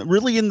saw in the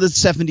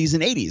 70s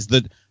and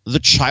 80s, the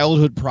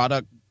childhood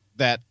product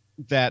that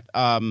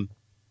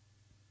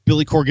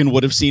Billy Corgan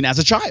would have seen as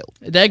a child,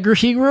 that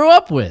he grew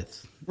up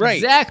with. Right.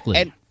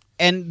 Exactly.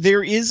 And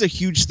there is a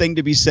huge thing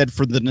to be said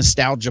for the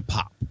nostalgia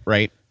pop,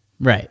 right?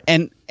 Right.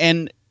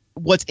 And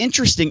what's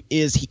interesting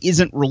is he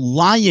isn't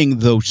relying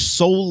though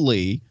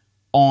solely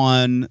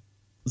on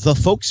the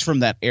folks from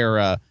that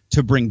era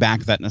to bring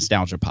back that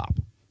nostalgia pop.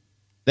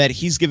 That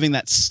he's giving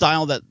that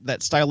style,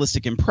 that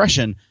stylistic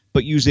impression,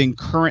 but using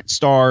current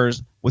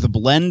stars with a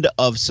blend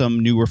of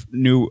some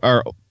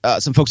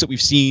some folks that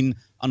we've seen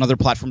on other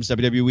platforms,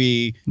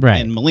 WWE,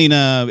 and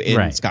Melina,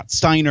 and Scott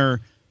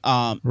Steiner,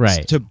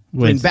 to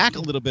bring back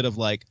a little bit of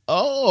like,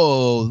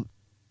 oh,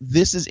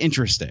 this is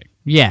interesting.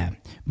 Yeah,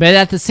 but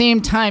at the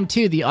same time,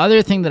 too, the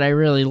other thing that I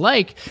really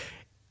like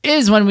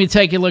is when we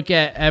take a look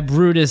at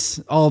Brutus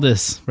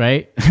Aldis,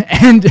 right?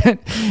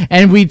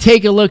 and we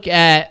take a look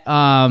at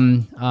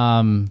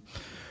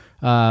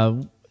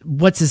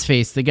what's his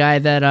face, the guy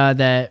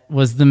that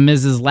was the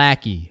Mrs.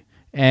 Lackey,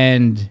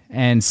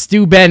 and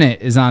Stu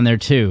Bennett is on there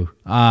too.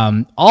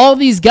 All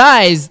these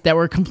guys that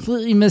were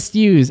completely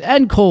misused,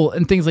 and Colt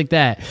and things like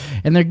that,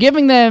 and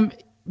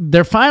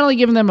they're finally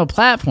giving them a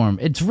platform.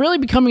 It's really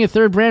becoming a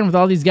third brand with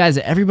all these guys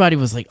that everybody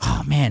was like,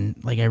 oh man,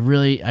 like I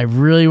really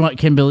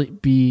can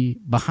be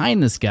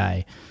behind this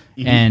guy.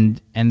 And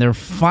they're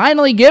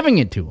finally giving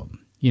it to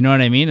him. You know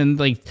what I mean? And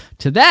like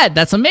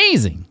that's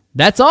amazing.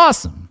 That's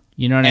awesome.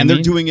 You know what I mean? And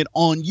they're doing it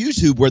on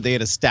YouTube where they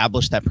had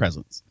established that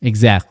presence.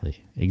 Exactly.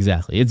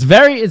 It's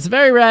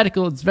very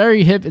radical. It's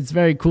very hip. It's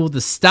very cool.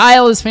 The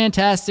style is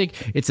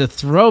fantastic. It's a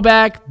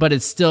throwback, but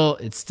it's still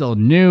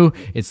new.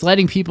 It's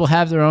letting people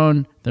have their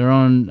own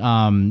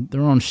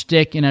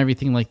shtick and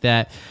everything like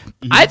that.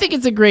 I think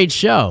it's a great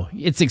show.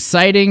 It's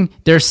exciting.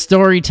 There's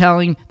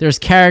storytelling. There's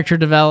character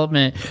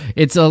development.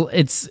 It's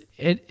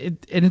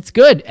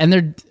good.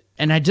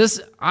 And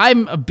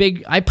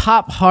I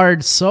pop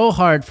so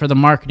hard for the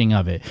marketing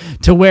of it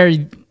to where,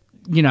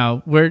 you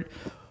know,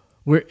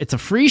 it's a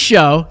free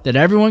show that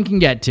everyone can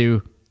get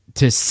to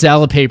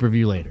sell a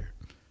pay-per-view later.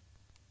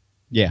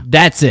 Yeah.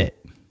 That's it.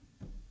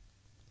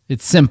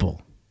 It's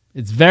simple.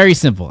 It's very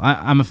simple.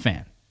 I'm a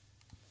fan.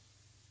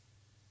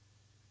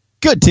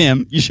 Good,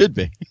 Tim. You should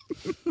be.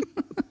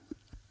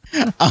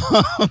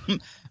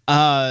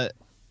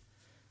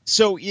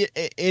 So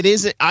it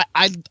is.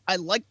 I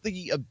like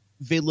the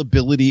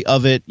availability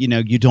of it. You know,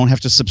 you don't have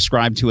to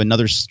subscribe to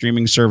another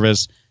streaming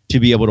service to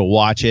be able to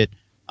watch it.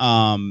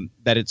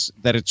 That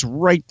it's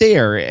right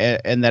there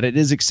and that it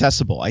is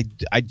accessible.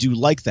 I do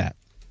like that.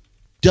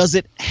 Does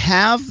it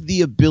have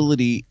the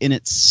ability in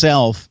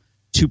itself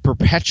to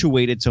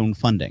perpetuate its own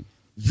funding?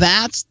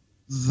 That's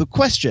the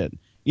question.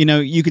 You know,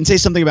 you can say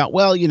something about,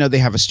 well, you know, they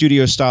have a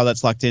studio style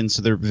that's locked in,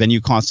 so their venue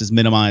cost is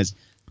minimized,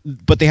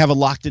 but they have a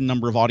locked in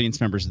number of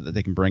audience members that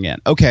they can bring in.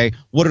 Okay,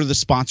 what are the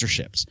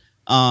sponsorships?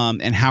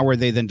 And how are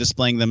they then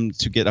displaying them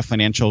to get a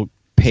financial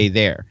pay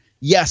there?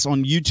 Yes,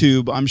 on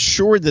YouTube, I'm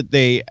sure that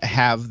they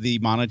have the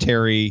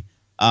monetary,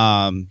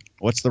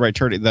 what's the right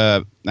term?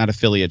 Not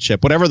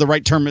affiliateship, whatever the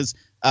right term is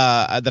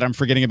that I'm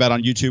forgetting about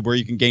on YouTube, where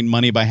you can gain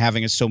money by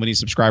having so many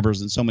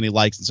subscribers and so many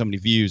likes and so many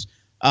views,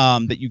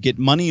 that you get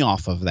money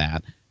off of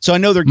that. So I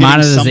know they're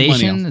getting some money.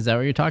 Monetization? Is that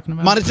what you're talking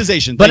about?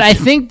 Monetization. But I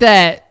think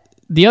that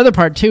the other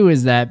part too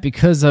is that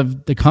because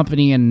of the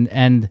company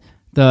and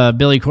the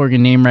Billy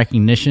Corgan name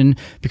recognition,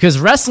 because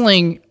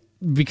wrestling,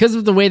 because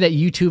of the way that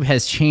YouTube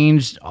has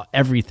changed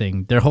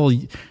everything, their whole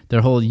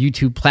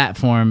YouTube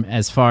platform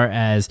as far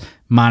as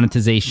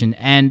monetization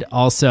and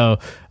also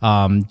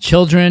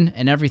children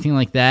and everything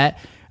like that.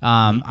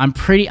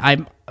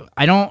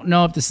 I don't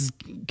know if this is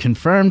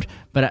confirmed,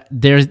 but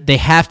they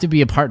have to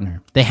be a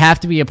partner. They have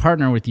to be a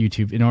partner with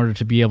YouTube in order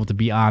to be able to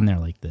be on there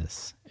like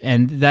this.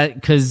 And that,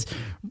 because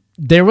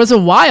there was a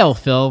while,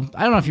 Phil,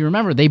 I don't know if you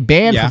remember, they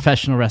banned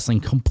professional wrestling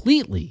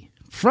completely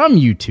from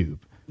YouTube.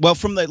 Well,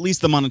 from at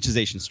least the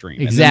monetization stream.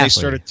 Exactly. And then they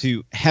started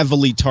to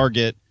heavily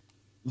target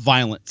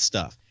violent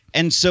stuff.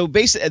 And so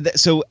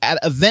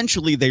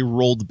eventually they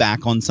rolled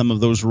back on some of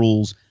those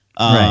rules.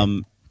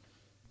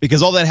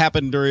 Because all that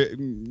happened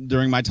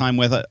during my time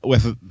with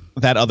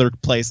that other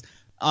place.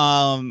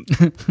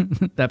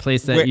 That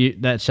place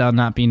that shall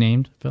not be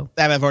named, Phil.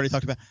 That I've already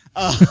talked about.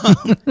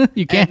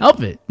 You can't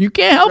help it. You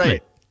can't help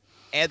it.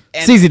 And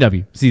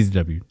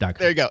CZW.com.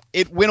 There you go.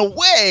 It went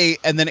away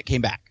and then it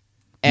came back.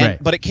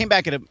 But it came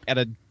back at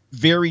a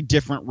very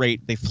different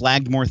rate. They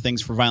flagged more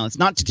things for violence,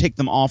 not to take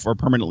them off or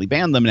permanently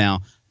ban them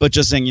now, but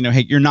just saying,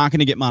 hey, you're not going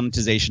to get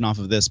monetization off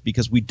of this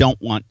because we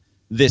don't want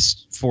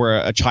this for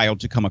a child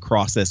to come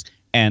across this,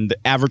 and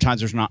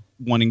advertisers not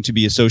wanting to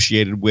be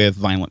associated with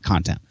violent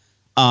content.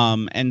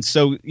 And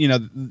so,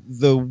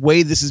 the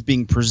way this is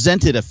being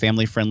presented, a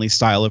family-friendly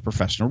style of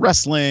professional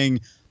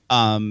wrestling,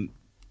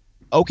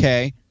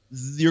 okay,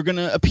 you're going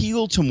to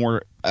appeal to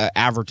more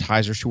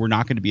advertisers who are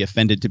not going to be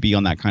offended to be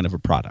on that kind of a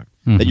product.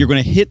 Mm-hmm. That you're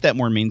going to hit that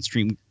more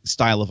mainstream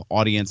style of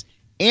audience,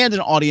 and an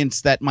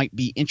audience that might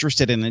be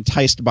interested and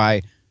enticed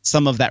by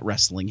some of that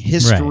wrestling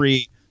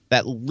history,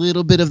 that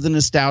little bit of the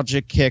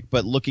nostalgic kick,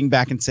 but looking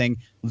back and saying,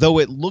 though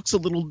it looks a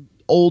little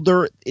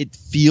older, it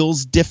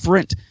feels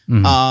different.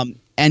 Mm-hmm.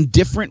 And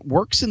different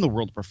works in the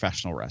world of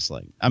professional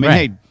wrestling. I mean,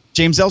 hey,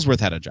 James Ellsworth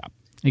had a job.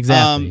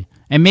 Exactly.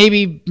 And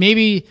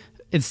maybe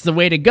it's the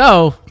way to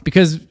go,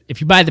 because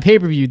if you buy the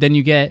pay-per-view, then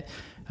you get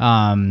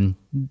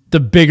the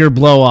bigger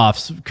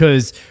blow-offs,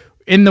 because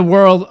in the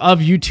world of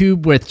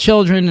YouTube with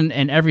children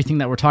and everything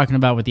that we're talking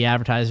about with the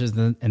advertisers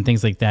and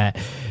things like that,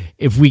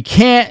 if we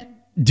can't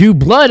do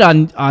blood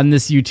on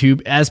this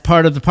YouTube as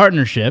part of the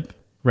partnership,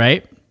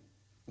 right?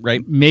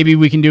 Right. Maybe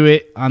we can do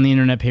it on the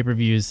internet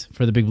pay-per-views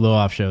for the big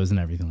blow-off shows and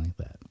everything like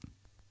that.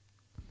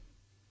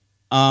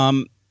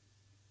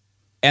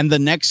 And the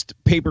next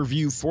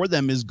pay-per-view for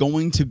them is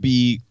going to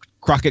be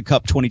Crockett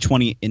Cup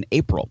 2020 in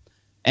April.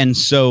 And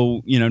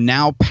so,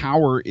 now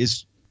Power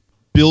is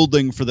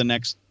building for the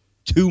next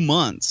 2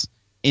 months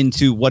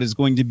into what is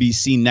going to be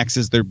seen next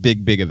as their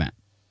big event.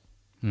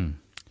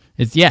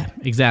 Yeah,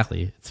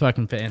 exactly. It's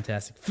fucking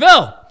fantastic.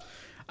 Phil,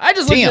 I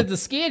just looked at the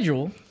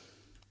schedule,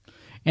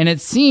 and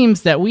it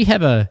seems that we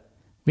have a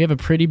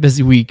pretty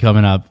busy week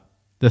coming up.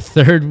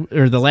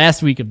 The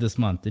last week of this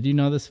month. Did you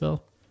know this,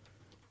 Phil?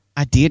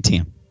 I did,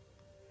 Tim.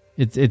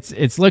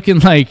 It's looking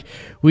like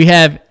we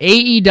have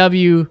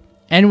AEW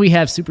and we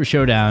have Super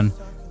Showdown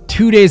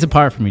 2 days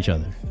apart from each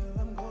other.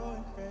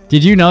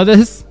 Did you know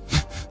this?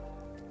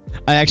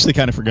 I actually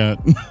kind of forgot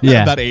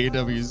about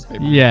AEW's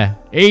pay-per-view. Yeah,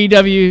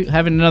 AEW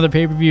having another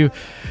pay-per-view.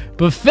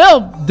 But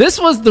Phil, this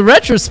was the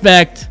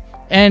retrospect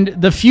and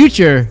the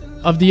future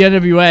of the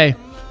NWA.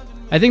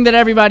 I think that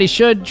everybody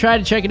should try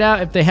to check it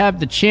out if they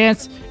have the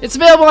chance. It's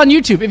available on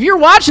YouTube. If you're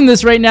watching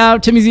this right now,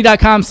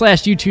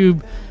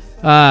 TimmyZ.com/YouTube.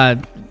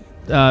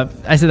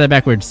 I said that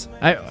backwards.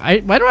 Why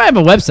don't I have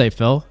a website,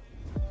 Phil?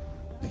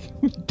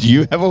 Do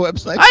you have a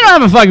website? I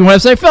don't have a fucking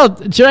website,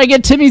 Phil. Should I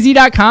get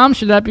TimmyZ.com?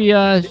 Should that be?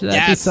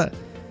 Yes.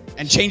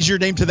 And change your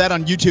name to that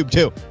on YouTube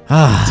too.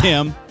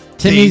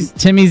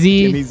 Timmy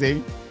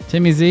Z.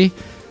 Timmy Z.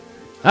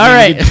 All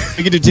right.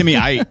 We can do Timmy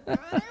I.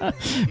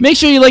 Make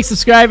sure you like,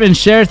 subscribe, and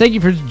share. Thank you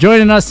for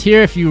joining us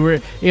here. If you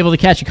were able to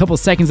catch a couple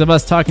seconds of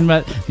us talking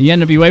about the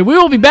NWA, we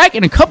will be back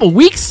in a couple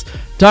weeks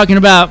talking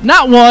about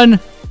not one,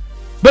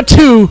 but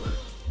two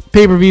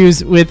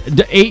pay-per-views with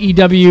the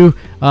AEW,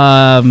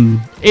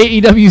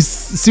 AEW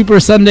Super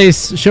Sunday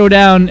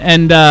Showdown,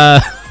 and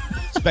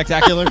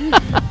Spectacular.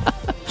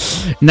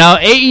 Now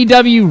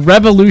AEW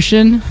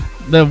Revolution,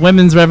 the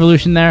women's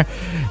revolution there.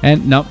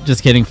 And nope,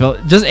 just kidding, Phil.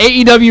 Just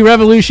AEW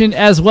Revolution,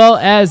 as well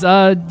as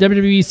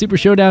WWE Super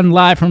Showdown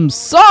live from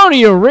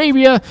Saudi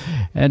Arabia.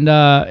 And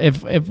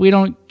if we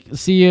don't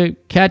see you,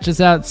 catch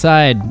us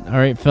outside. All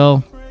right,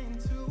 Phil.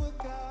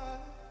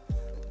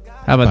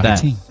 How about that?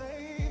 Team.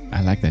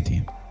 I like that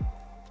team.